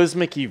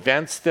cataclysmic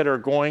events that are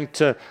going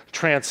to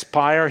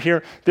transpire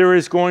here. There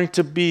is going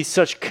to be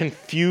such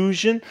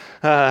confusion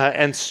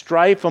and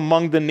strife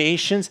among the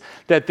nations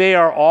that they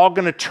are all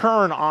going to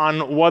turn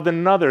on one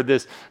another.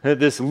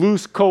 This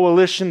loose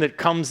coalition that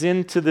comes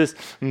into this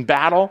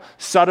battle,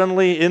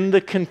 suddenly in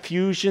the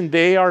confusion,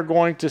 they are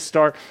going to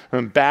start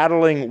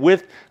battling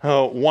with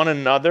one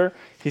another.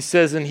 He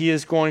says, and he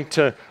is going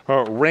to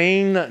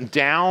rain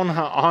down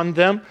on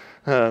them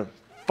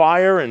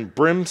fire and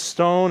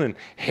brimstone and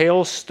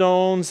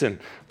hailstones and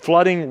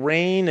flooding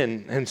rain.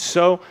 And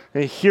so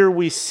here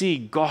we see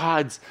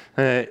God's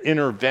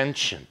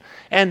intervention.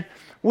 And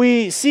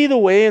we see the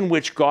way in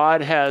which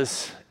God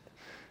has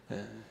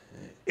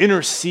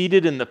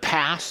interceded in the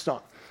past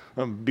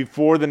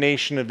before the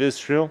nation of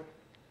Israel.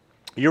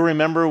 You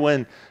remember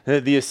when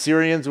the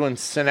Assyrians, when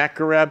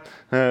Sennacherib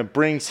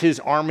brings his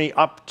army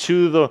up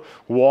to the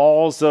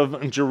walls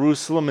of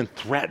Jerusalem and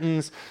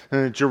threatens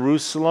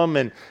Jerusalem.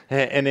 And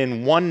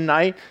in one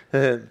night,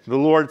 the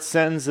Lord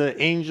sends an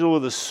angel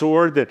with a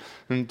sword that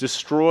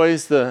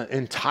destroys the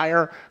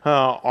entire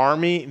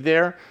army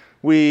there.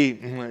 We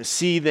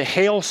see the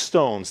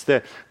hailstones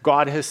that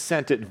God has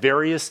sent at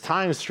various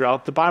times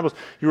throughout the Bible.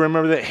 You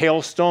remember that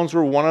hailstones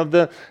were one of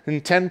the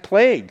 10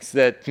 plagues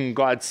that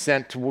God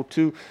sent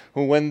to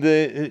when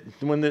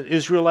the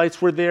Israelites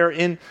were there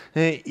in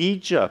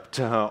Egypt.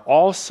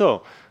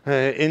 Also,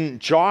 in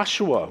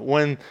Joshua,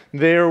 when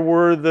there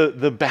were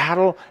the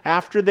battle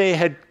after they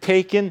had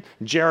taken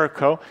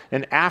Jericho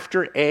and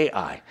after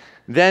Ai.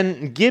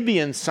 Then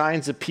Gibeon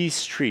signs a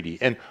peace treaty,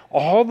 and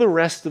all the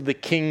rest of the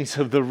kings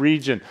of the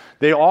region,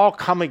 they all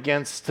come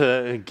against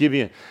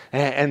Gibeon.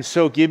 And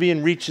so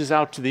Gibeon reaches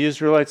out to the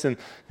Israelites, and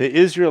the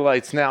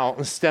Israelites now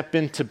step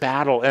into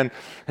battle.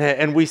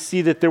 And we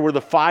see that there were the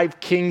 5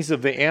 kings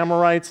of the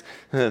Amorites,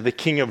 the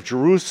king of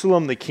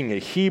Jerusalem, the king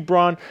of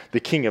Hebron,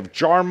 the king of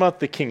Jarmuth,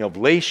 the king of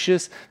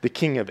Lachish, the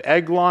king of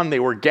Eglon. They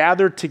were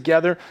gathered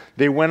together.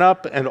 They went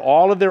up, and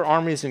all of their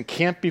armies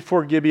encamped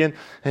before Gibeon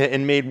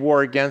and made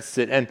war against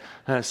it. And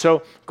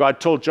so God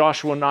told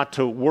Joshua not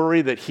to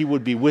worry, that he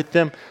would be with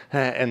them.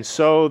 And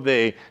so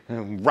they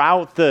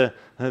rout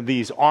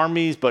these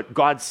armies, but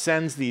God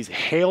sends these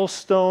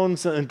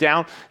hailstones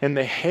down, and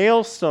the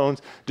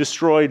hailstones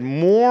destroyed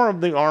more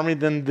of the army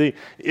than the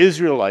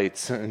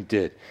Israelites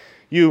did.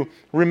 You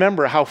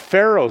remember how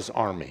Pharaoh's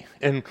army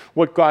and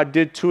what God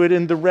did to it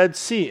in the Red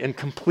Sea, and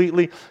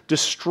completely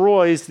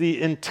destroys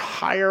the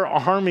entire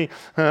army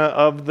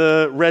of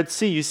the Red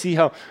Sea. You see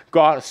how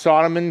God,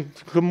 Sodom and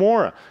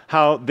Gomorrah,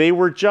 how they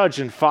were judged,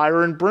 and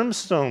fire and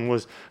brimstone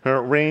was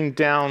rained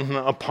down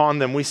upon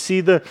them. We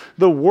see the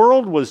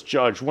world was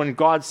judged when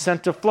God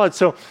sent a flood.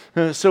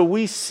 So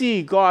we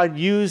see God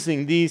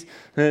using these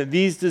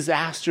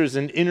disasters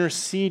and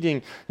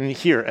interceding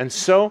here. And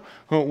so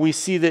we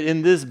see that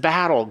in this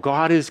battle,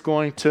 God is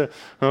going to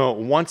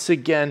once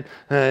again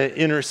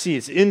intercede.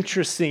 It's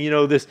interesting,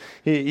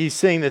 he's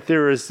saying that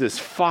there is this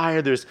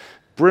fire, there's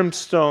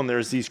brimstone,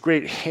 there's these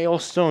great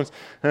hailstones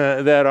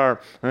that are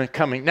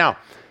coming. Now,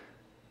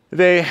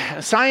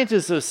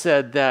 scientists have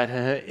said that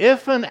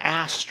if an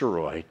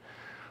asteroid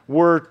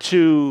were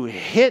to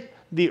hit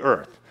the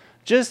Earth,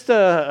 just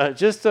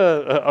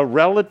a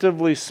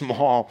relatively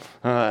small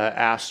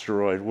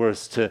asteroid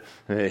was to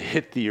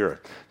hit the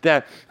Earth,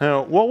 that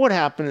what would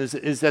happen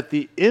is that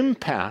the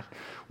impact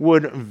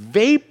would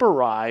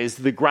vaporize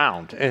the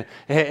ground,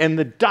 and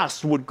the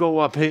dust would go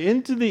up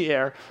into the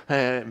air,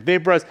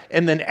 vaporize,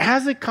 and then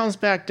as it comes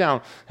back down,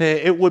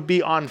 it would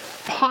be on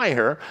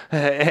fire,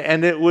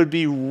 and it would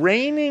be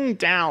raining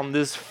down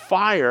this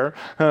fire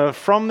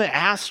from the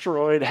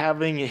asteroid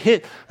having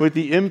hit with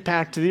the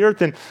impact to the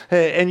earth.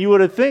 And you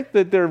would think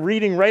that they're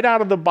reading right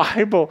out of the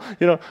Bible,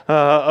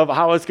 of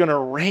how it's going to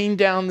rain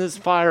down this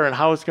fire and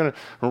how it's going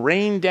to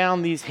rain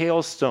down these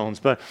hailstones.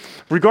 But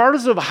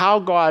regardless of how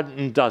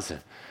God does it,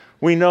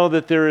 we know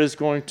that there is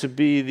going to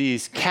be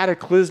these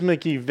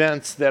cataclysmic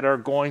events that are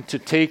going to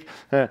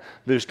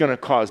there's going to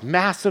cause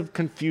massive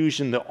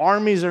confusion. The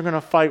armies are going to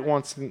fight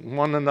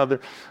one another.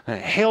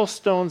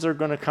 Hailstones are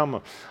going to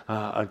come.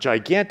 A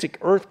gigantic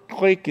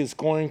earthquake is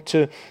going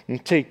to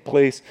take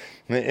place.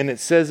 And it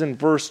says in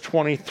verse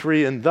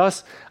 23, "And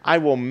thus I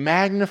will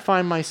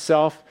magnify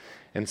myself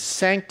and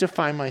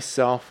sanctify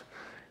myself,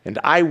 and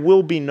I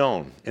will be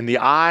known in the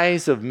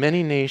eyes of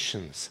many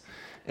nations.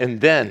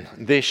 And then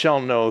they shall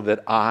know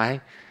that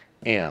I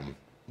am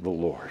the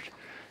Lord."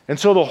 And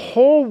so the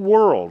whole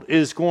world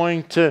is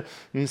going to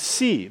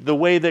see the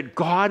way that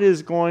God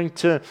is going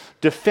to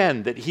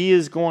defend, that he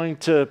is going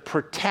to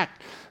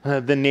protect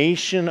the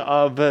nation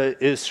of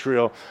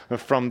Israel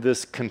from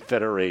this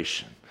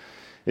confederation.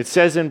 It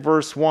says in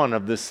verse 1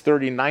 of this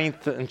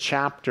 39th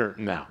chapter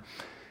now,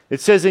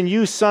 it says, "And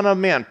you, son of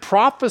man,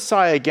 prophesy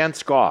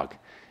against Gog,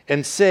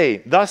 and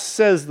say, Thus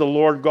says the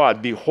Lord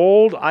God,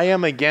 Behold, I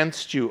am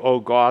against you, O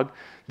Gog,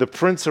 the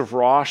prince of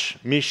Rosh,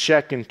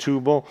 Meshech, and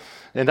Tubal,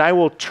 and I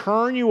will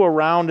turn you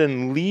around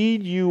and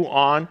lead you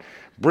on,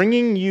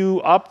 bringing you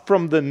up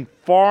from the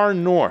far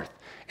north,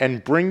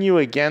 and bring you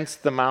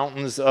against the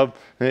mountains of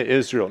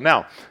Israel."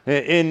 Now,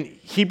 in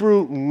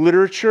Hebrew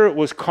literature, it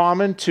was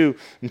common to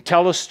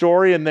tell a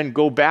story and then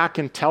go back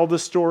and tell the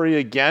story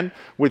again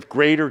with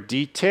greater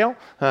detail.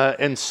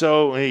 And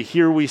so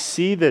here we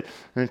see that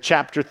in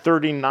chapter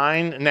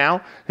 39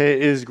 now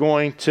is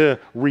going to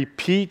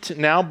repeat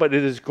now, but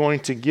it is going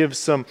to give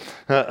some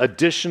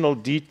additional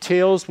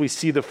details. We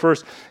see the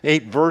first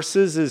 8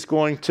 verses is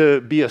going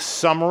to be a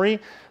summary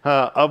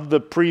of the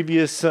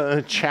previous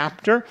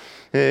chapter.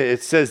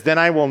 It says, "Then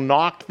I will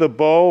knock the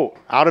bow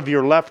out of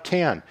your left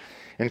hand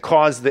and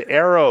cause the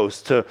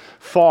arrows to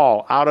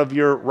fall out of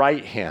your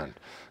right hand."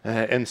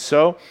 And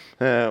so,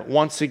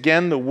 once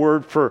again, the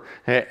word for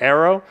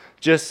arrow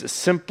just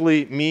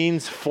simply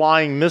means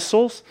flying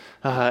missiles.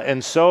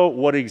 And so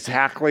what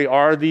exactly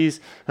are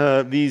these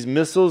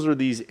missiles or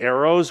these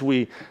arrows?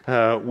 We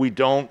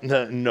don't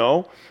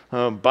know.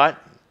 But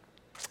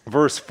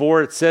verse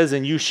 4, it says,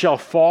 "And you shall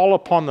fall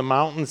upon the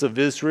mountains of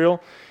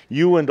Israel,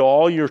 you and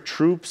all your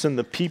troops and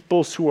the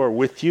peoples who are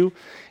with you,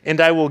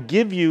 and I will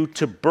give you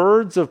to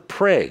birds of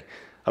prey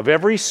of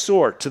every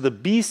sort, to the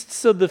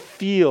beasts of the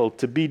field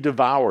to be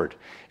devoured.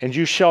 And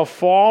you shall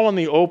fall on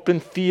the open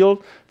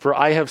field, for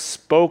I have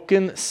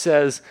spoken,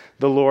 says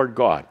the Lord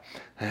God."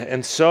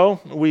 And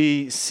so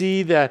we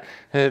see that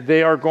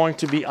they are going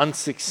to be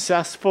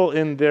unsuccessful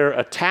in their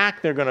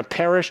attack. They're going to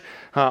perish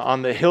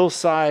on the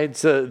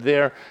hillsides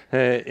there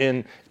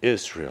in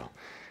Israel.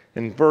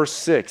 In verse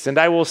 6, "And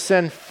I will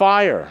send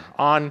fire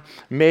on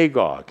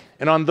Magog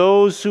and on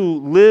those who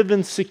live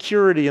in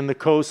security in the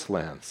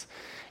coastlands.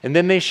 And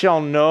then they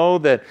shall know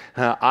that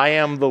I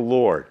am the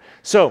Lord."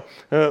 So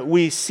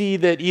we see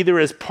that either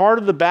as part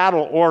of the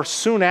battle or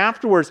soon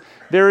afterwards,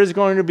 there is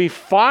going to be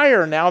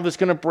fire now that's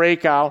going to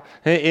break out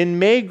in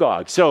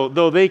Magog. So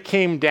though they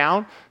came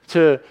down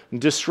to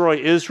destroy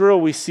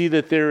Israel, we see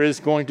that there is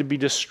going to be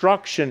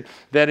destruction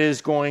that is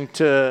going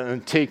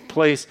to take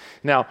place.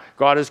 Now,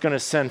 God is going to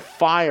send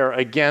fire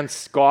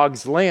against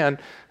Gog's land,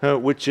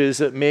 which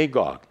is at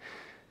Magog.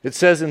 It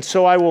says, "And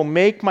so I will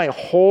make my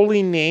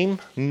holy name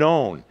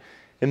known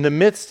in the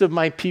midst of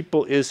my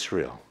people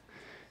Israel,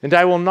 and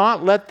I will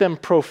not let them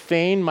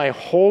profane my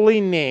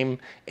holy name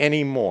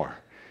anymore.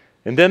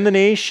 And then the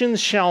nations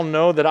shall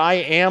know that I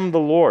am the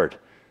Lord,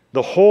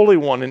 the Holy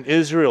One in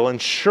Israel,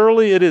 and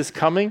surely it is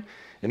coming,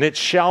 and it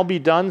shall be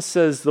done,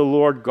 says the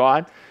Lord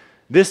God.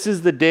 This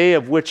is the day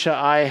of which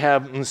I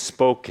have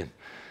spoken."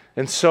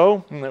 And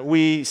so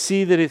we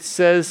see that it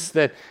says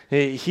that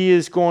he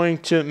is going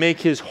to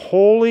make his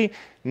holy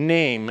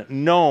name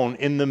known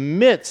in the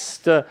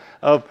midst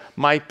of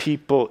my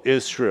people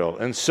Israel.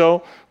 And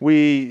so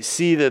we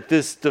see that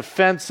this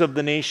defense of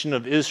the nation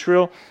of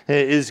Israel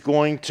is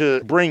going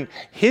to bring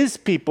his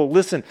people,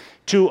 listen,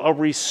 to a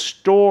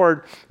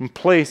restored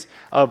place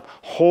of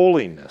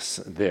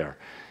holiness there.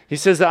 He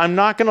says that I'm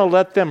not going to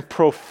let them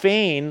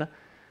profane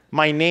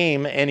my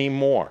name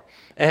anymore.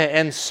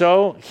 And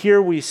so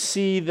here we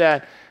see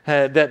that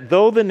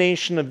though the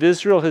nation of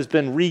Israel has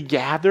been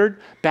regathered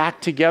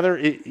back together,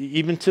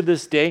 even to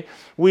this day,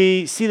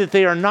 we see that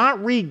they are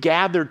not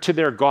regathered to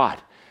their God.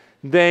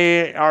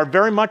 They are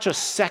very much a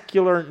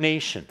secular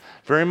nation,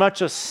 very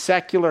much a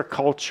secular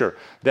culture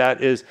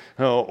that is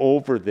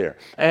over there.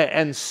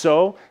 And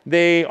so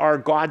they are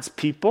God's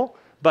people,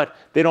 but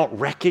they don't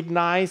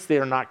recognize, they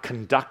are not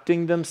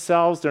conducting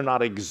themselves, they're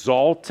not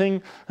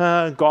exalting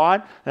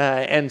God.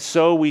 And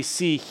so we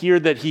see here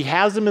that he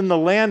has them in the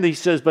land, he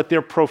says, but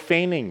they're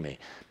profaning me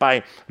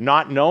by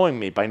not knowing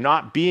me, by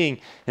not being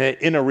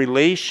in a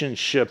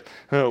relationship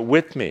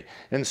with me.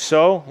 And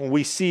so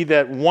we see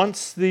that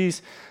once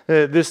this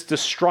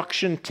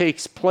destruction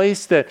takes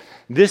place, that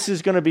this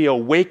is going to be a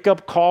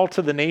wake-up call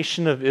to the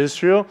nation of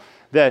Israel,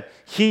 that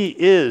he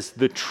is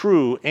the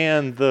true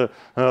and the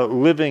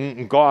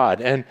living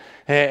God.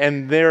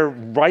 And their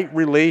right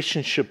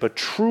relationship, a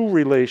true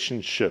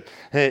relationship,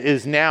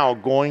 is now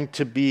going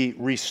to be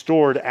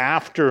restored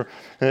after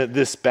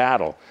this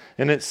battle.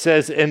 And it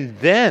says, and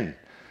then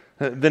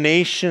the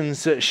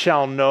nations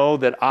shall know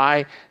that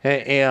I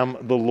am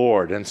the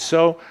Lord. And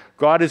so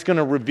God is going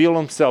to reveal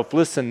himself,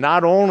 listen,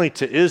 not only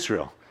to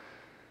Israel,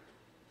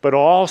 but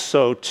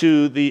also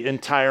to the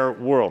entire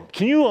world.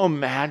 Can you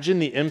imagine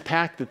the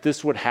impact that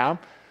this would have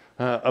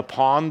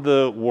upon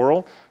the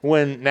world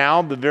when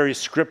now the very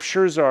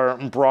scriptures are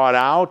brought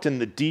out and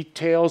the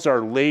details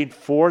are laid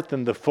forth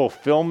and the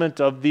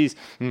fulfillment of these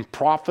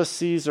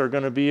prophecies are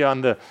going to be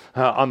on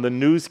the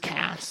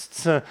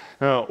newscasts,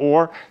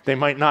 or they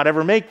might not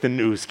ever make the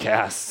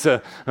newscasts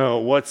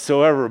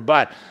whatsoever,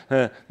 but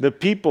the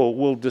people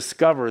will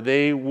discover,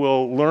 they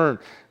will learn,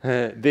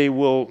 they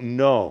will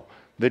know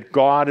that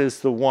God is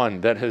the one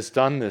that has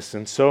done this.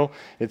 And so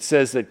it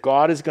says that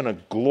God is going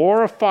to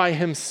glorify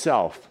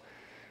himself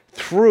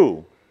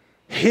through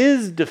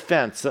his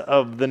defense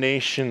of the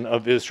nation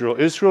of Israel.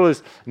 Israel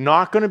is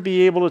not going to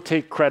be able to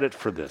take credit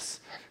for this.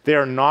 They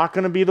are not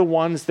going to be the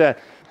ones that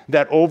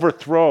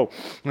overthrow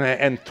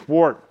and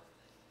thwart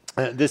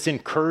this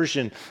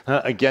incursion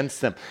against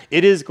them.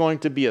 It is going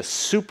to be a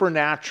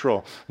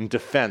supernatural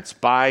defense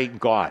by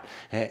God,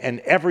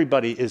 and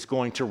everybody is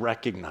going to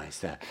recognize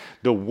that.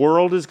 The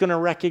world is going to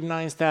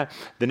recognize that.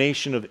 The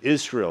nation of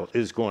Israel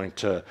is going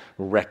to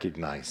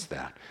recognize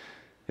that.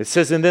 It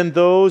says, and then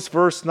those,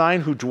 verse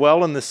 9, who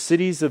dwell in the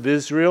cities of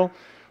Israel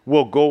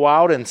will go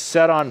out and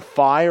set on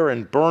fire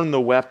and burn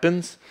the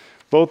weapons,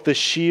 both the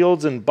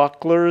shields and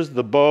bucklers,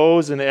 the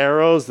bows and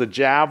arrows, the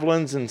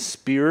javelins and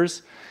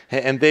spears,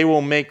 and they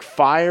will make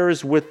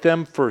fires with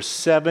them for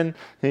 7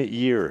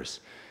 years.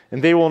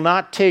 And they will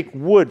not take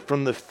wood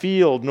from the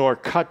field, nor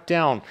cut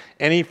down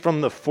any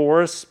from the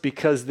forest,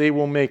 because they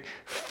will make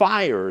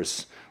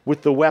fires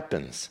with the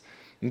weapons.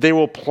 They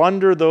will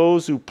plunder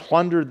those who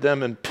plundered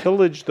them and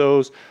pillage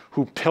those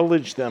who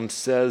pillaged them,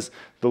 says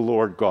the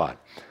Lord God.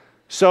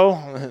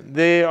 So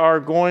they are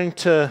going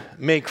to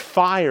make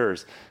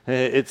fires,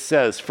 it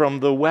says, from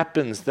the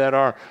weapons that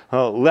are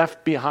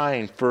left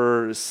behind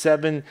for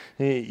 7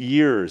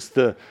 years.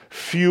 The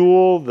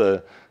fuel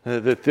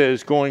that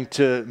is going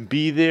to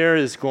be there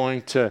is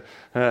going to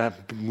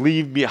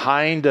leave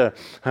behind a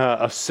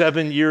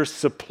 7-year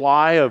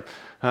supply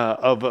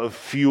of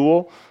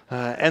fuel.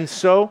 And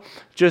so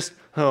just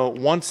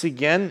once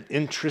again,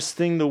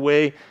 interesting the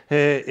way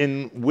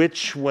in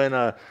which when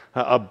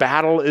a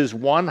battle is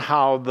won,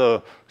 how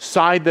the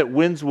side that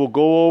wins will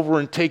go over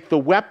and take the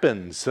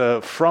weapons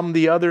from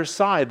the other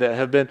side that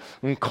have been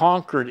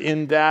conquered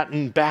in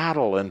that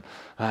battle.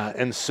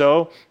 And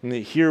so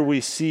here we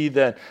see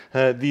that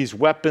these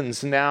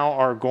weapons now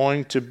are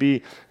going to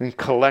be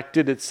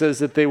collected. It says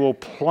that they will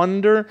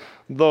plunder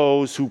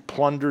those who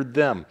plundered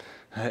them.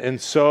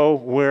 And so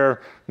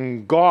where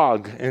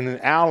Gog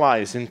and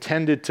allies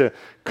intended to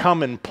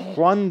come and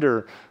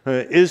plunder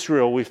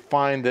Israel, we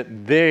find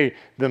that they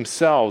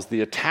themselves,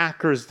 the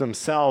attackers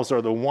themselves,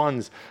 are the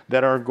ones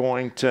that are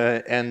going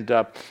to end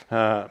up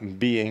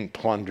being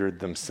plundered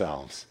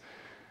themselves.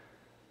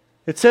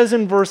 It says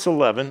in verse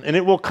 11, and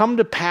it will come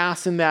to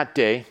pass in that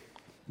day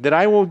that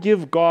I will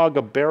give Gog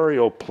a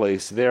burial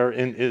place there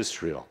in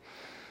Israel,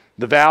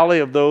 the valley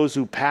of those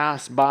who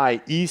pass by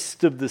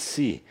east of the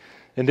sea.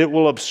 And it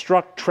will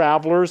obstruct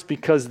travelers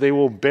because they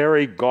will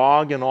bury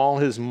Gog and all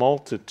his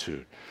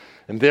multitude.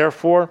 And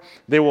therefore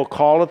they will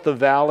call it the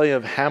valley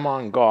of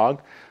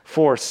Hamon-Gog.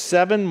 For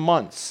 7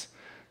 months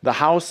the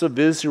house of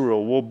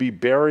Israel will be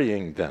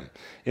burying them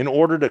in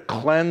order to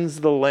cleanse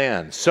the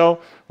land.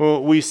 So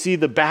we see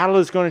the battle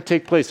is going to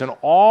take place, and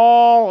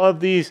all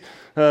of these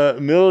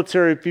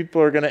military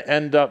people are going to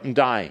end up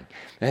dying.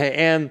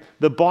 And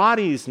the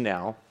bodies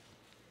now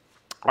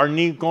are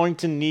going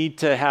to need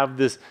to have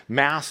this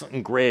mass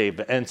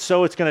grave. And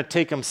so it's going to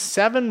take them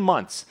 7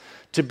 months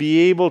to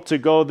be able to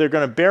go. They're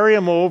going to bury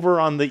him over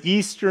on the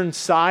eastern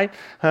side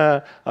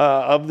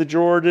of the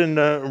Jordan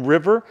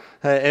River.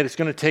 And it's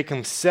going to take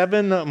them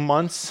 7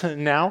 months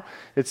now.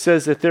 It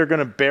says that they're going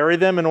to bury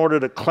them in order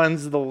to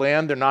cleanse the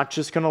land. They're not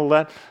just going to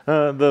let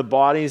the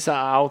bodies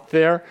out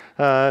there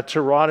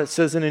to rot. It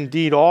says, and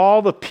indeed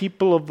all the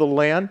people of the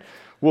land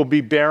will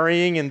be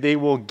burying, and they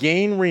will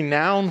gain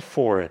renown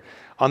for it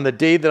on the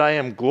day that I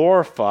am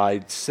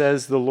glorified,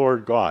 says the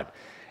Lord God.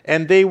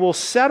 And they will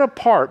set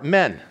apart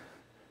men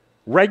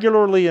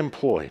regularly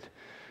employed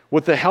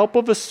with the help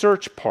of a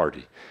search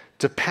party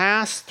to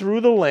pass through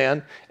the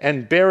land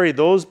and bury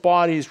those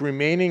bodies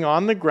remaining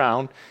on the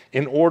ground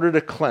in order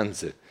to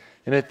cleanse it.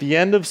 And at the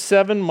end of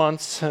 7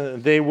 months,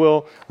 they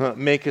will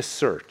make a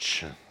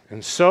search.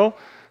 And so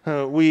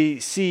we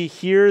see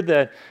here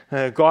that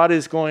God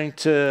is going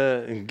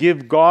to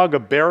give Gog a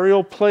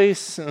burial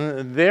place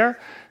there.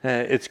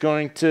 It's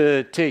going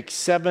to take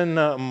 7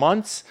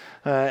 months,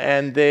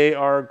 and they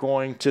are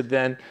going to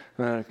then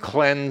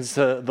cleanse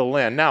the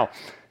land. Now,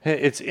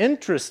 it's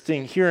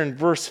interesting here in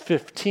verse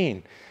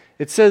 15.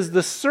 It says,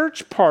 the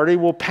search party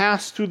will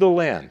pass through the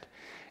land,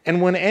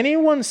 and when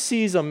anyone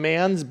sees a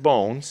man's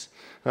bones,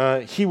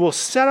 he will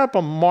set up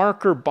a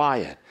marker by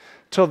it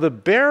till the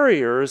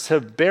buriers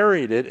have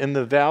buried it in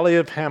the valley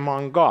of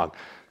Hamon Gog.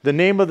 The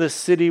name of the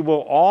city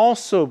will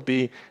also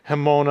be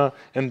Hamona,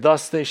 and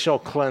thus they shall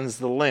cleanse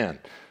the land.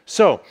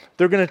 So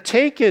they're going to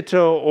take it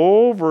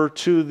over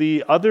to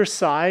the other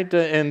side,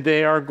 and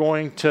they are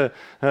going to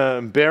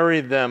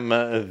bury them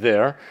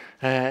there.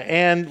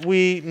 And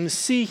we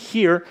see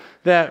here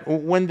that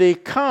when they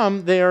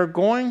come, they are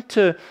going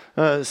to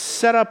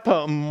set up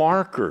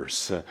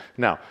markers.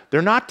 Now,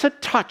 they're not to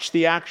touch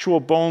the actual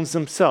bones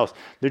themselves.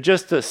 They're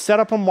just to set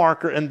up a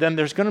marker, and then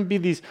there's going to be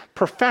these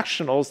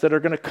professionals that are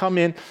going to come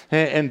in,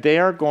 and they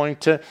are going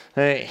to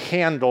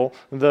handle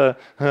the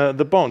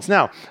bones.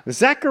 Now,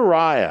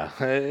 Zechariah,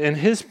 in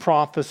his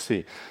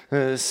prophecy,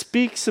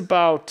 speaks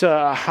about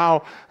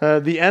how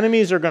the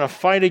enemies are going to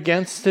fight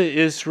against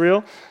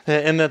Israel,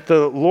 and that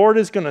the Lord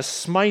is going to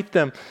smite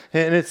them.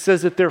 And it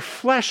says that their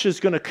flesh is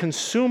going to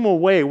consume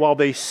away while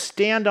they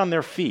stand on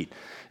their feet.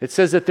 It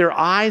says that their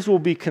eyes will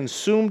be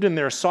consumed in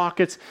their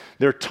sockets,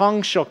 their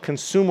tongue shall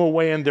consume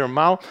away in their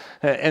mouth.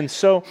 And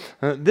so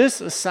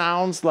this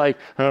sounds like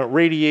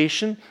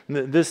radiation.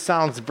 This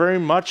sounds very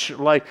much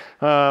like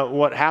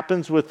what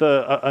happens with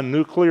a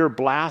nuclear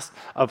blast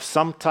of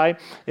some type.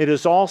 It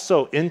is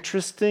also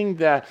interesting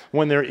that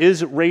when there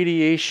is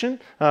radiation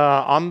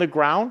on the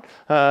ground,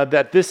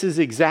 that this is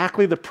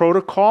exactly the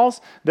protocols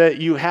that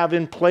you have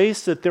in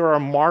place, that there are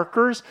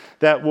markers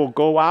that will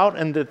go out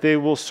and that they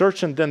will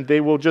search, and then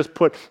they will just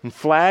put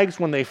flags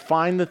when they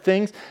find the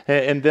things,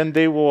 and then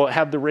they will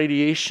have the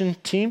radiation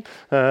team,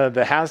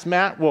 the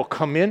hazmat, will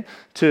come in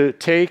to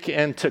take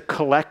and to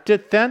collect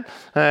it then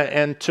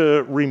and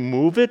to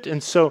remove it.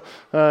 And so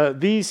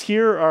these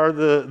here are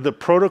the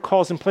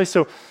protocols in place.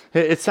 So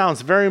it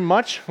sounds very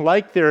much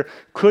like there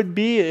could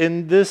be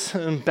in this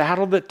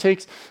battle that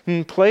takes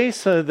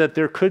place, that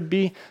there could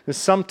be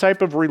some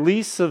type of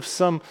release of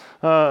some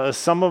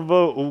of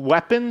the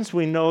weapons.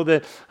 We know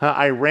that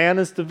Iran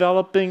is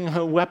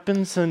developing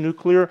weapons,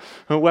 nuclear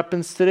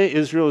weapons today.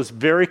 Israel is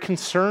very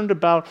concerned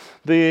about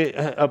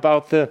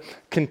the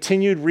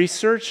continued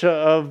research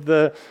of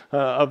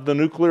the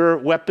nuclear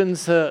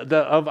weapons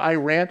of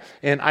Iran,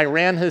 and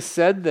Iran has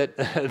said that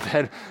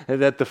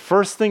that the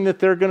first thing that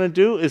they're going to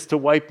do is to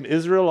wipe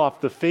Israel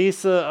off the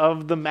face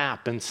of the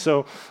map. And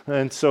so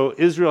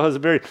Israel has a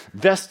very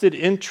vested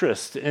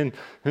interest in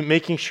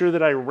making sure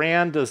that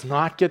Iran does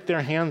not get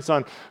their hands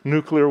on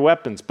nuclear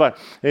weapons. But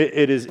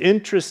it is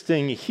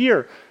interesting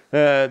here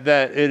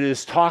that it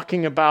is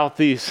talking about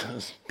these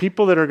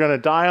people that are going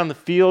to die on the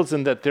fields,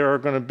 and that there are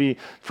going to be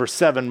for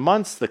 7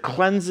 months the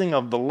cleansing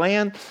of the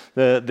land,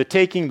 the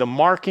taking, the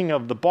marking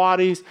of the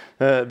bodies,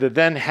 the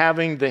then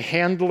having the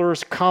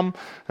handlers come,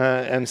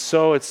 and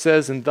so it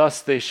says, and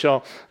thus they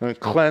shall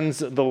cleanse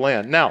the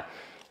land. Now,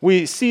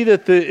 we see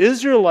that the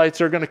Israelites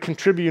are going to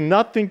contribute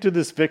nothing to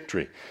this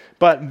victory,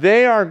 but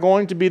they are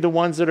going to be the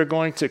ones that are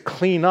going to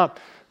clean up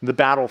the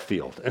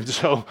battlefield. And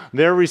so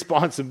their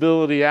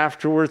responsibility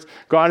afterwards,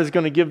 God is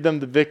going to give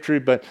them the victory,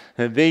 but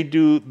they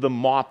do the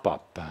mop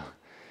up.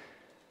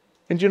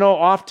 And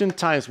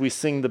oftentimes we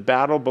sing the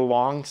battle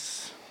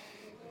belongs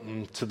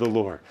to the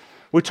Lord.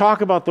 We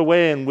talk about the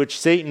way in which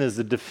Satan is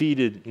a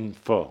defeated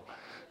foe.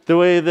 The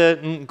way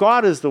that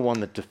God is the one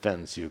that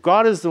defends you.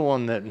 God is the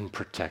one that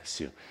protects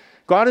you.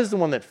 God is the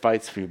one that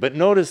fights for you. But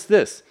notice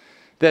this,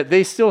 that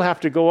they still have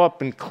to go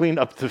up and clean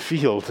up the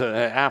field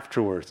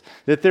afterwards,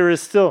 that there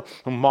is still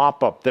a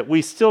mop up, that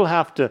we still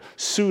have to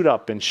suit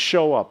up and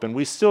show up, and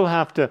we still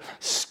have to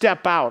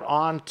step out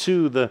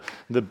onto the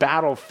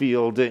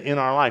battlefield in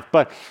our life.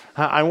 But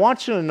I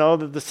want you to know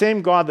that the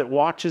same God that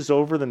watches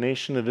over the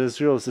nation of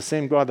Israel is the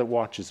same God that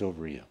watches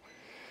over you,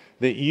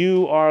 that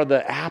you are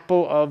the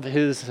apple of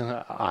his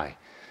eye.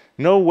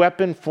 No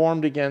weapon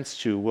formed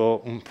against you will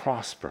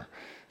prosper.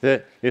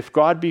 that if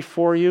God be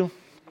for you,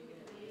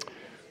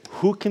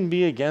 who can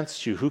be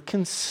against you? Who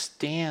can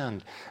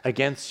stand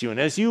against you? And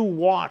as you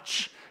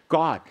watch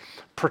God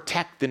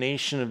protect the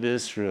nation of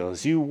Israel,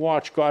 as you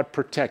watch God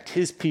protect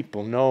his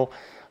people, know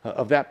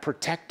of that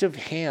protective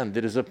hand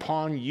that is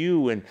upon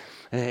you and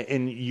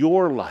in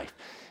your life.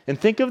 And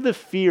think of the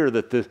fear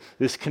that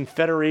this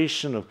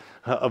confederation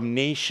of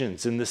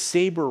nations and the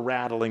saber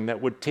rattling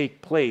that would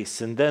take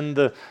place, and then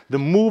the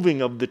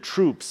moving of the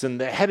troops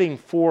and the heading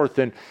forth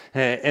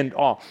and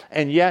all.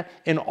 And yet,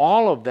 in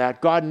all of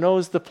that, God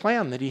knows the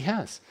plan that he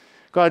has.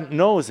 God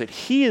knows that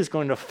he is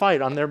going to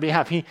fight on their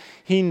behalf.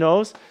 He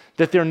knows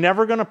that they're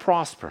never going to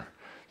prosper,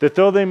 that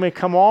though they may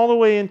come all the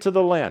way into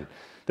the land,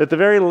 that the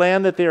very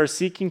land that they are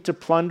seeking to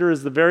plunder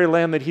is the very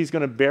land that he's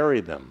going to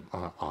bury them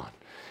on.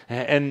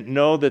 And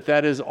know that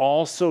that is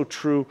also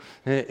true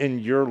in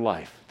your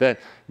life, that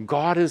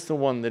God is the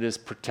one that is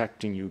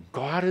protecting you.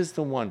 God is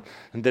the one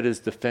that is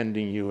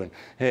defending you.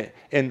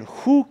 And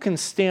who can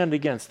stand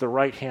against the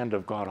right hand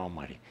of God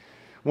Almighty?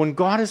 When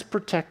God is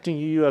protecting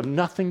you, you have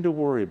nothing to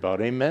worry about.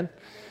 Amen?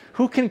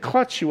 Who can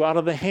clutch you out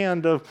of the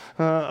hand of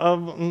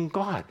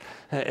God?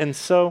 And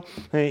so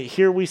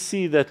here we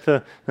see that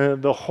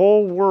the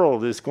whole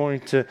world is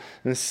going to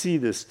see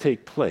this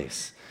take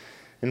place.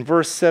 In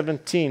verse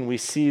 17, we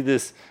see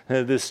this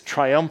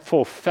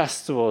triumphal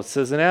festival. It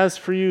says, "And as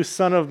for you,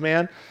 son of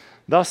man,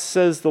 thus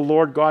says the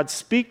Lord God,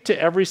 speak to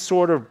every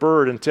sort of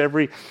bird and to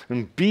every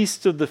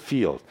beast of the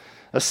field.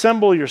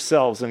 Assemble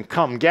yourselves and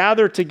come,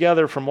 gather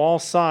together from all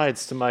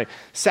sides to my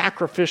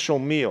sacrificial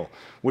meal,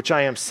 which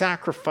I am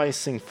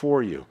sacrificing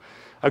for you.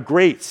 A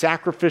great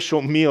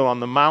sacrificial meal on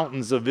the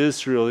mountains of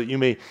Israel, that you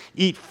may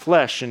eat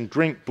flesh and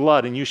drink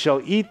blood, and you shall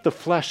eat the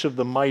flesh of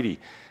the mighty,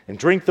 and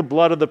drink the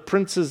blood of the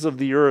princes of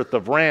the earth,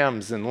 of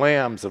rams and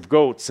lambs, of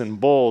goats and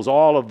bulls,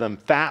 all of them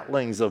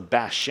fatlings of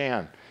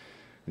Bashan.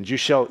 And you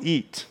shall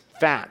eat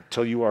fat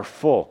till you are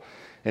full,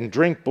 and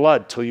drink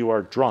blood till you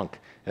are drunk,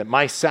 at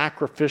my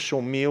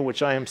sacrificial meal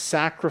which I am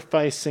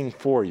sacrificing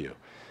for you.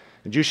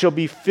 And you shall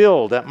be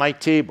filled at my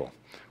table,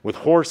 with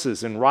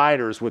horses and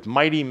riders, with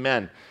mighty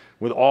men,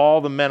 with all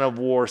the men of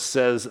war,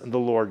 says the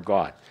Lord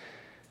God."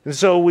 And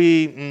so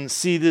we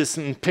see this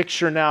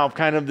picture now of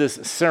kind of this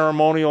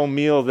ceremonial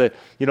meal that,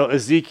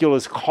 Ezekiel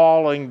is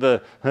calling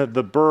the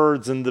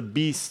birds and the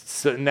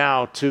beasts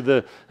now to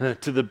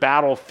the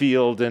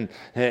battlefield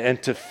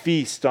and to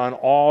feast on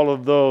all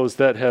of those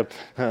that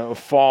have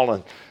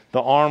fallen.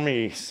 The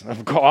armies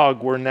of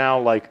Gog were now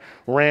like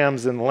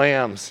rams and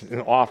lambs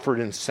offered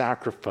in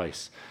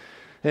sacrifice.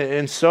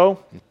 And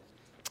so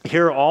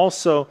here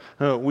also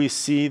we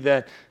see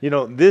that,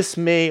 this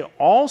may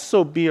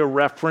also be a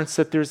reference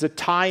that there's a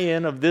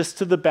tie-in of this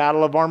to the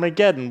Battle of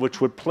Armageddon, which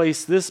would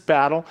place this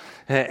battle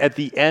at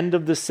the end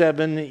of the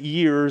 7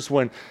 years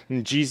when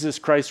Jesus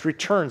Christ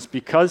returns.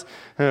 Because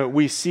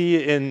we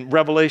see in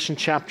Revelation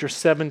chapter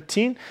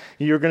 17,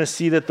 you're going to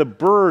see that the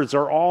birds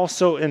are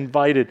also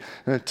invited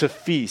to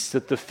feast,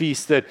 at the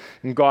feast that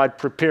God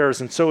prepares.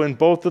 And so in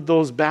both of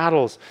those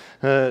battles,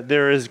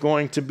 there is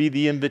going to be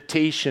the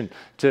invitation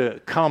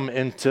to come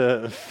and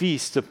to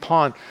feast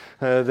upon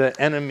the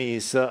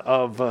enemies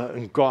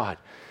of God.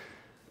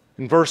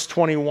 In verse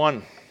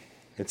 21,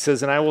 it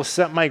says, "And I will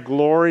set my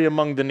glory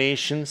among the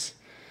nations,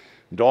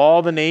 and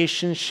all the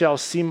nations shall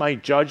see my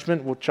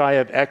judgment, which I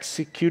have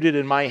executed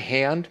in my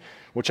hand,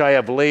 which I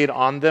have laid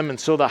on them. And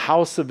so the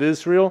house of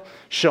Israel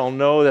shall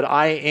know that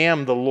I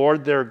am the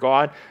Lord their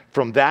God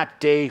from that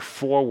day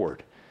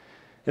forward.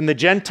 And the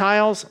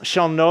Gentiles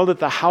shall know that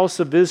the house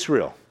of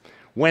Israel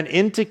went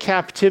into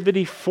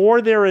captivity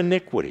for their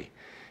iniquity,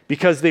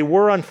 because they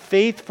were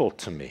unfaithful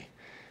to me.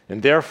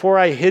 And therefore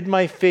I hid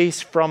my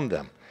face from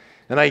them.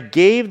 And I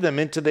gave them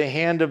into the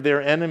hand of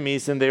their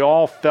enemies, and they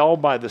all fell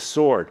by the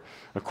sword.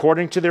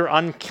 According to their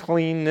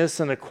uncleanness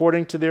and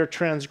according to their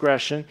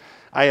transgression,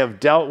 I have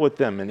dealt with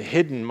them and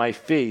hidden my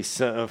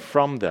face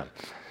from them."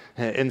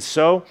 And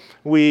so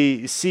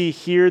we see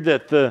here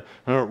that the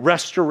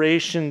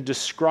restoration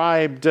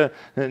described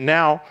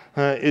now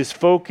is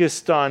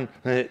focused on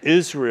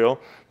Israel.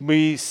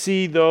 We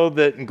see, though,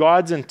 that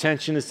God's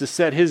intention is to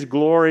set his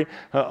glory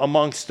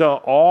amongst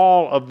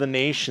all of the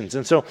nations.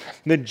 And so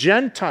the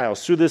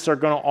Gentiles through this are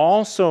going to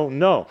also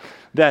know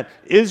that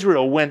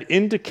Israel went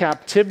into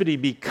captivity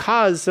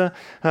because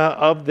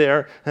of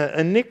their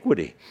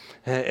iniquity.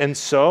 And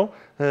so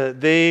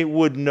they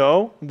would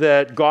know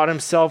that God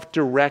himself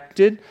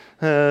directed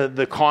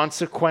the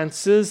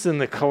consequences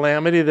and the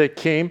calamity that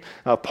came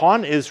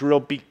upon Israel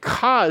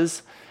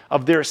because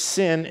of their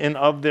sin and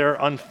of their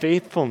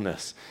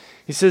unfaithfulness.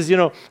 He says,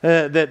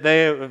 that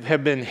they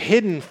have been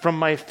hidden from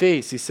my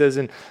face. He says,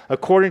 and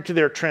according to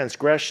their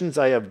transgressions,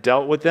 I have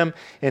dealt with them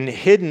and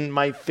hidden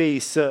my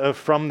face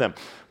from them.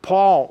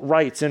 Paul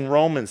writes in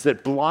Romans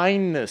that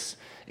blindness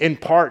in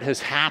part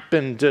has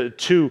happened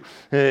to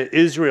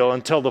Israel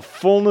until the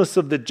fullness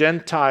of the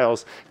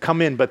Gentiles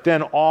come in, but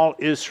then all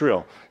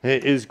Israel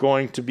is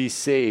going to be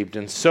saved.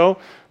 And so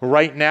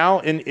right now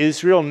in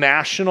Israel,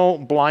 national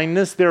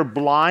blindness, they're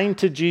blind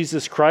to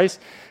Jesus Christ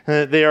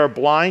They are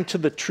blind to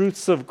the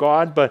truths of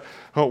God, but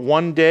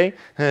one day,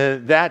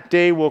 that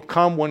day will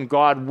come when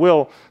God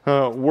will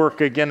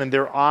work again and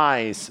their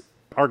eyes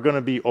are going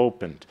to be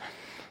opened.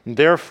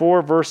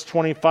 Therefore, verse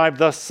 25,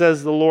 thus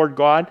says the Lord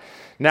God,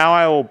 now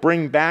I will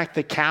bring back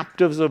the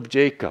captives of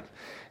Jacob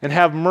and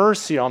have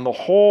mercy on the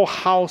whole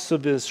house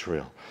of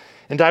Israel.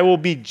 And I will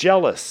be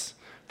jealous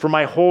for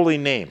my holy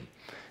name.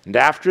 And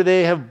after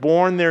they have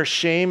borne their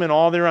shame and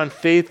all their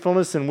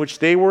unfaithfulness in which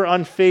they were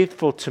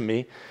unfaithful to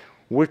me,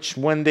 which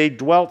when they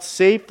dwelt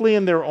safely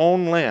in their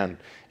own land,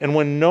 and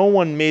when no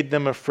one made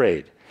them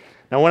afraid.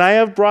 Now when I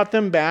have brought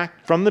them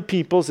back from the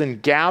peoples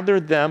and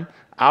gathered them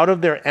out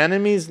of their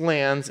enemies'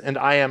 lands, and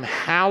I am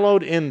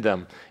hallowed in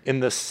them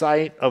in the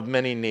sight of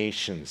many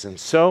nations. And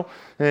so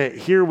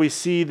here we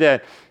see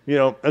that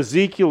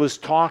Ezekiel is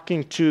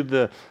talking to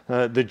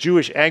the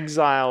Jewish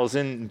exiles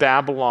in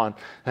Babylon,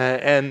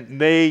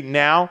 and they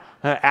now,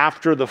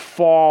 after the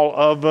fall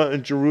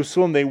of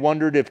Jerusalem, they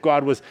wondered if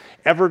God was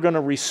ever going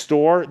to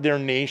restore their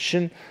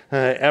nation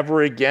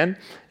ever again.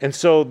 And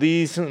so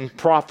these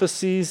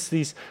prophecies,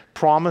 these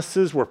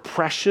promises were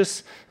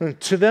precious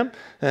to them,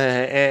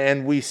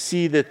 and we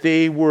see that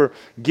they were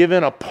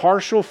given a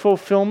partial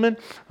fulfillment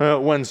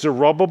when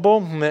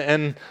Zerubbabel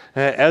and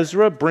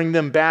Ezra bring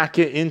them back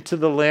into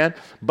the land.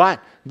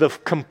 But the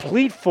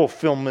complete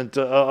fulfillment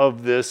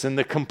of this and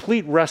the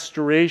complete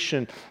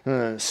restoration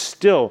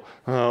still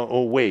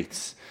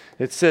awaits.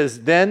 It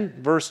says, then,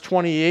 verse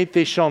 28,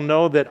 they shall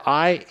know that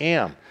I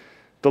am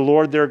the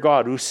Lord their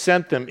God, who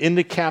sent them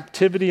into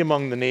captivity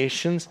among the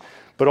nations,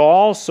 but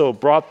also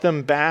brought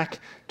them back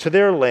to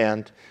their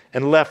land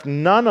and left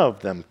none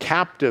of them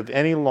captive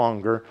any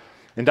longer.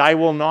 And I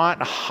will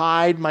not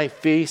hide my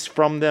face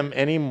from them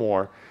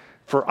anymore,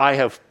 for I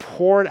have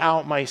poured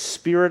out my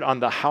spirit on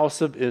the house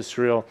of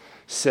Israel,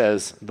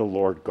 says the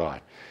Lord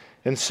God.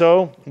 And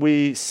so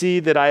we see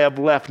that I have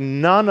left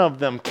none of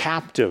them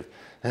captive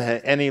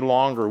any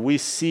longer. We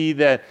see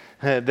that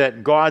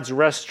God's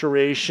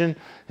restoration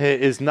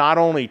is not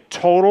only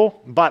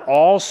total, but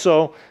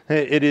also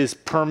it is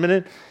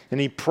permanent. And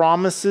he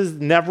promises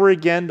never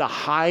again to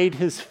hide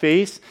his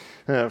face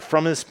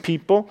from his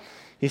people.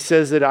 He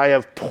says that I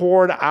have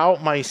poured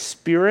out my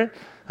spirit.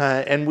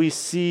 And we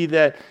see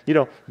that,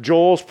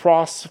 Joel's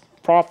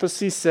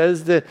prophecy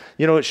says that,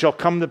 it shall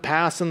come to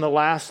pass in the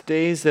last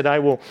days that I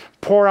will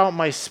pour out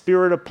my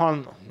spirit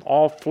upon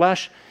all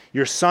flesh.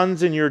 Your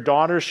sons and your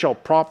daughters shall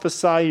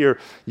prophesy. Your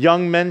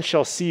young men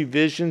shall see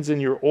visions, and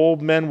your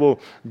old men will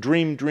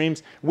dream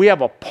dreams. We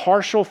have a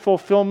partial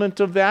fulfillment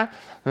of that.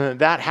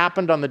 That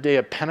happened on the day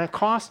of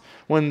Pentecost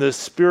when the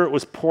Spirit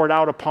was poured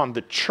out upon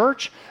the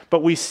church.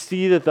 But we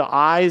see that the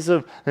eyes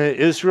of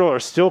Israel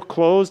are still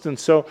closed, and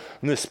so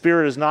the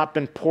Spirit has not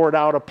been poured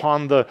out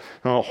upon the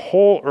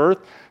whole earth.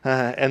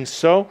 And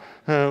so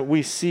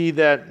we see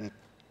that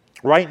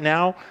right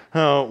now,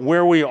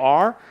 where we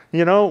are,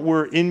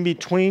 we're in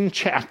between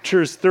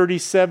chapters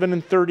 37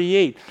 and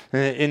 38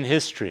 in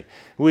history.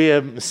 We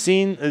have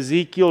seen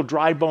Ezekiel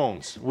dry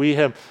bones. We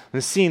have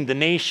seen the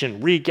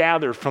nation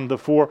regather from the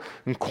four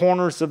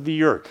corners of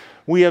the earth.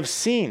 We have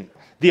seen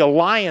the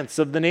alliance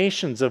of the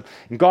nations of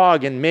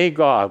Gog and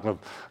Magog, of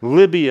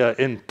Libya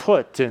and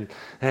Put,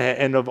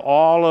 and of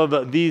all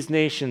of these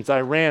nations,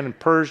 Iran and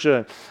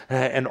Persia,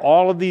 and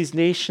all of these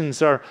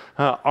nations are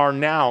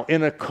now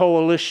in a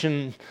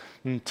coalition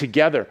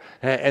together.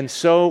 And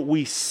so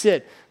we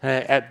sit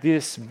at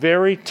this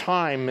very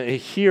time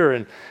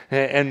here,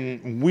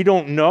 and we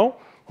don't know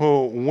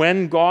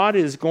when God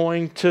is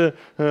going to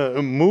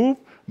move,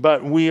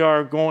 but we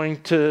are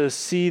going to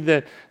see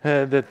that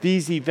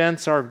these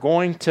events are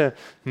going to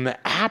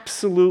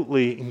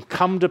absolutely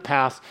come to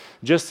pass.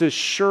 Just as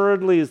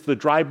assuredly as the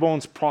dry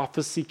bones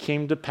prophecy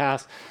came to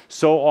pass,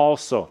 so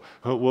also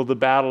will the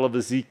battle of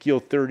Ezekiel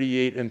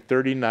 38 and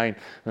 39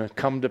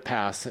 come to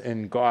pass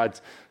in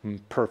God's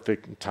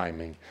perfect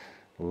timing.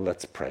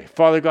 Let's pray.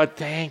 Father God,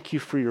 thank you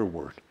for your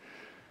word.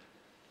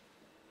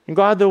 And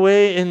God, the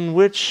way in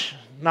which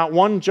not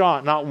one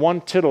jot, not one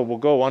tittle will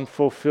go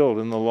unfulfilled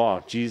in the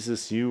law.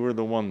 Jesus, you were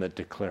the one that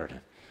declared it.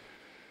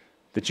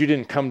 That you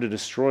didn't come to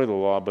destroy the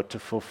law, but to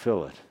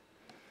fulfill it.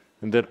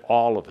 And that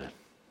all of it,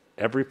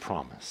 every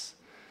promise,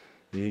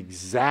 the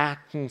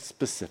exact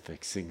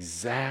specifics,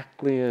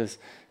 exactly as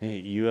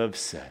you have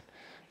said.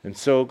 And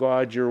so,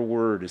 God, your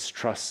word is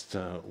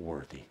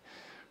trustworthy.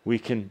 We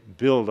can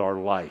build our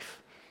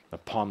life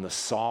upon the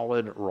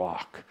solid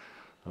rock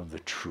of the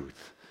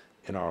truth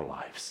in our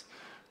lives.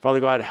 Father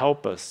God,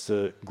 help us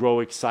to grow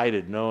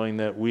excited knowing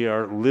that we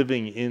are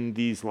living in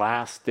these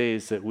last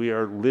days, that we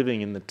are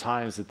living in the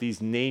times that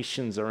these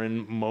nations are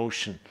in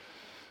motion.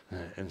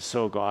 And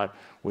so, God,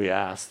 we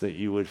ask that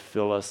you would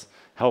fill us,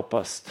 help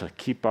us to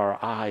keep our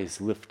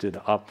eyes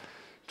lifted up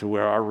to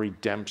where our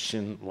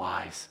redemption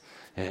lies,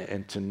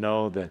 and to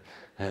know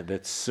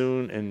that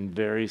soon and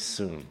very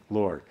soon,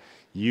 Lord,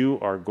 you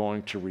are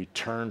going to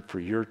return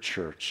for your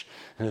church,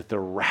 and that the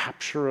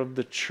rapture of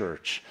the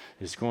church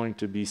is going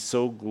to be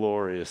so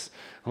glorious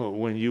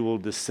when you will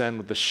descend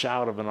with the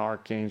shout of an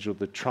archangel,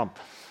 the trump,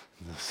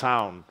 the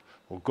sound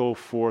will go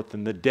forth,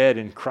 and the dead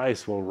in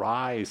Christ will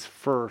rise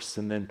first,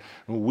 and then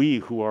we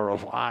who are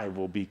alive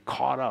will be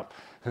caught up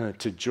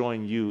to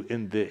join you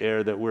in the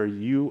air, that where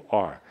you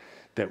are,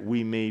 that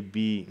we may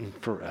be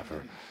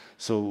forever.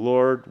 So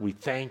Lord, we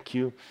thank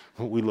you.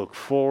 We look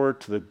forward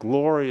to the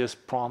glorious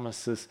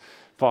promises,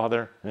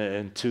 Father,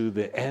 and to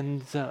the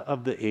ends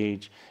of the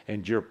age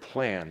and your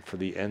plan for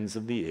the ends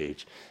of the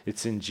age.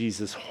 It's in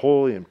Jesus'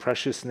 holy and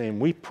precious name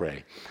we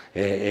pray.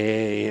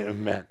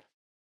 Amen.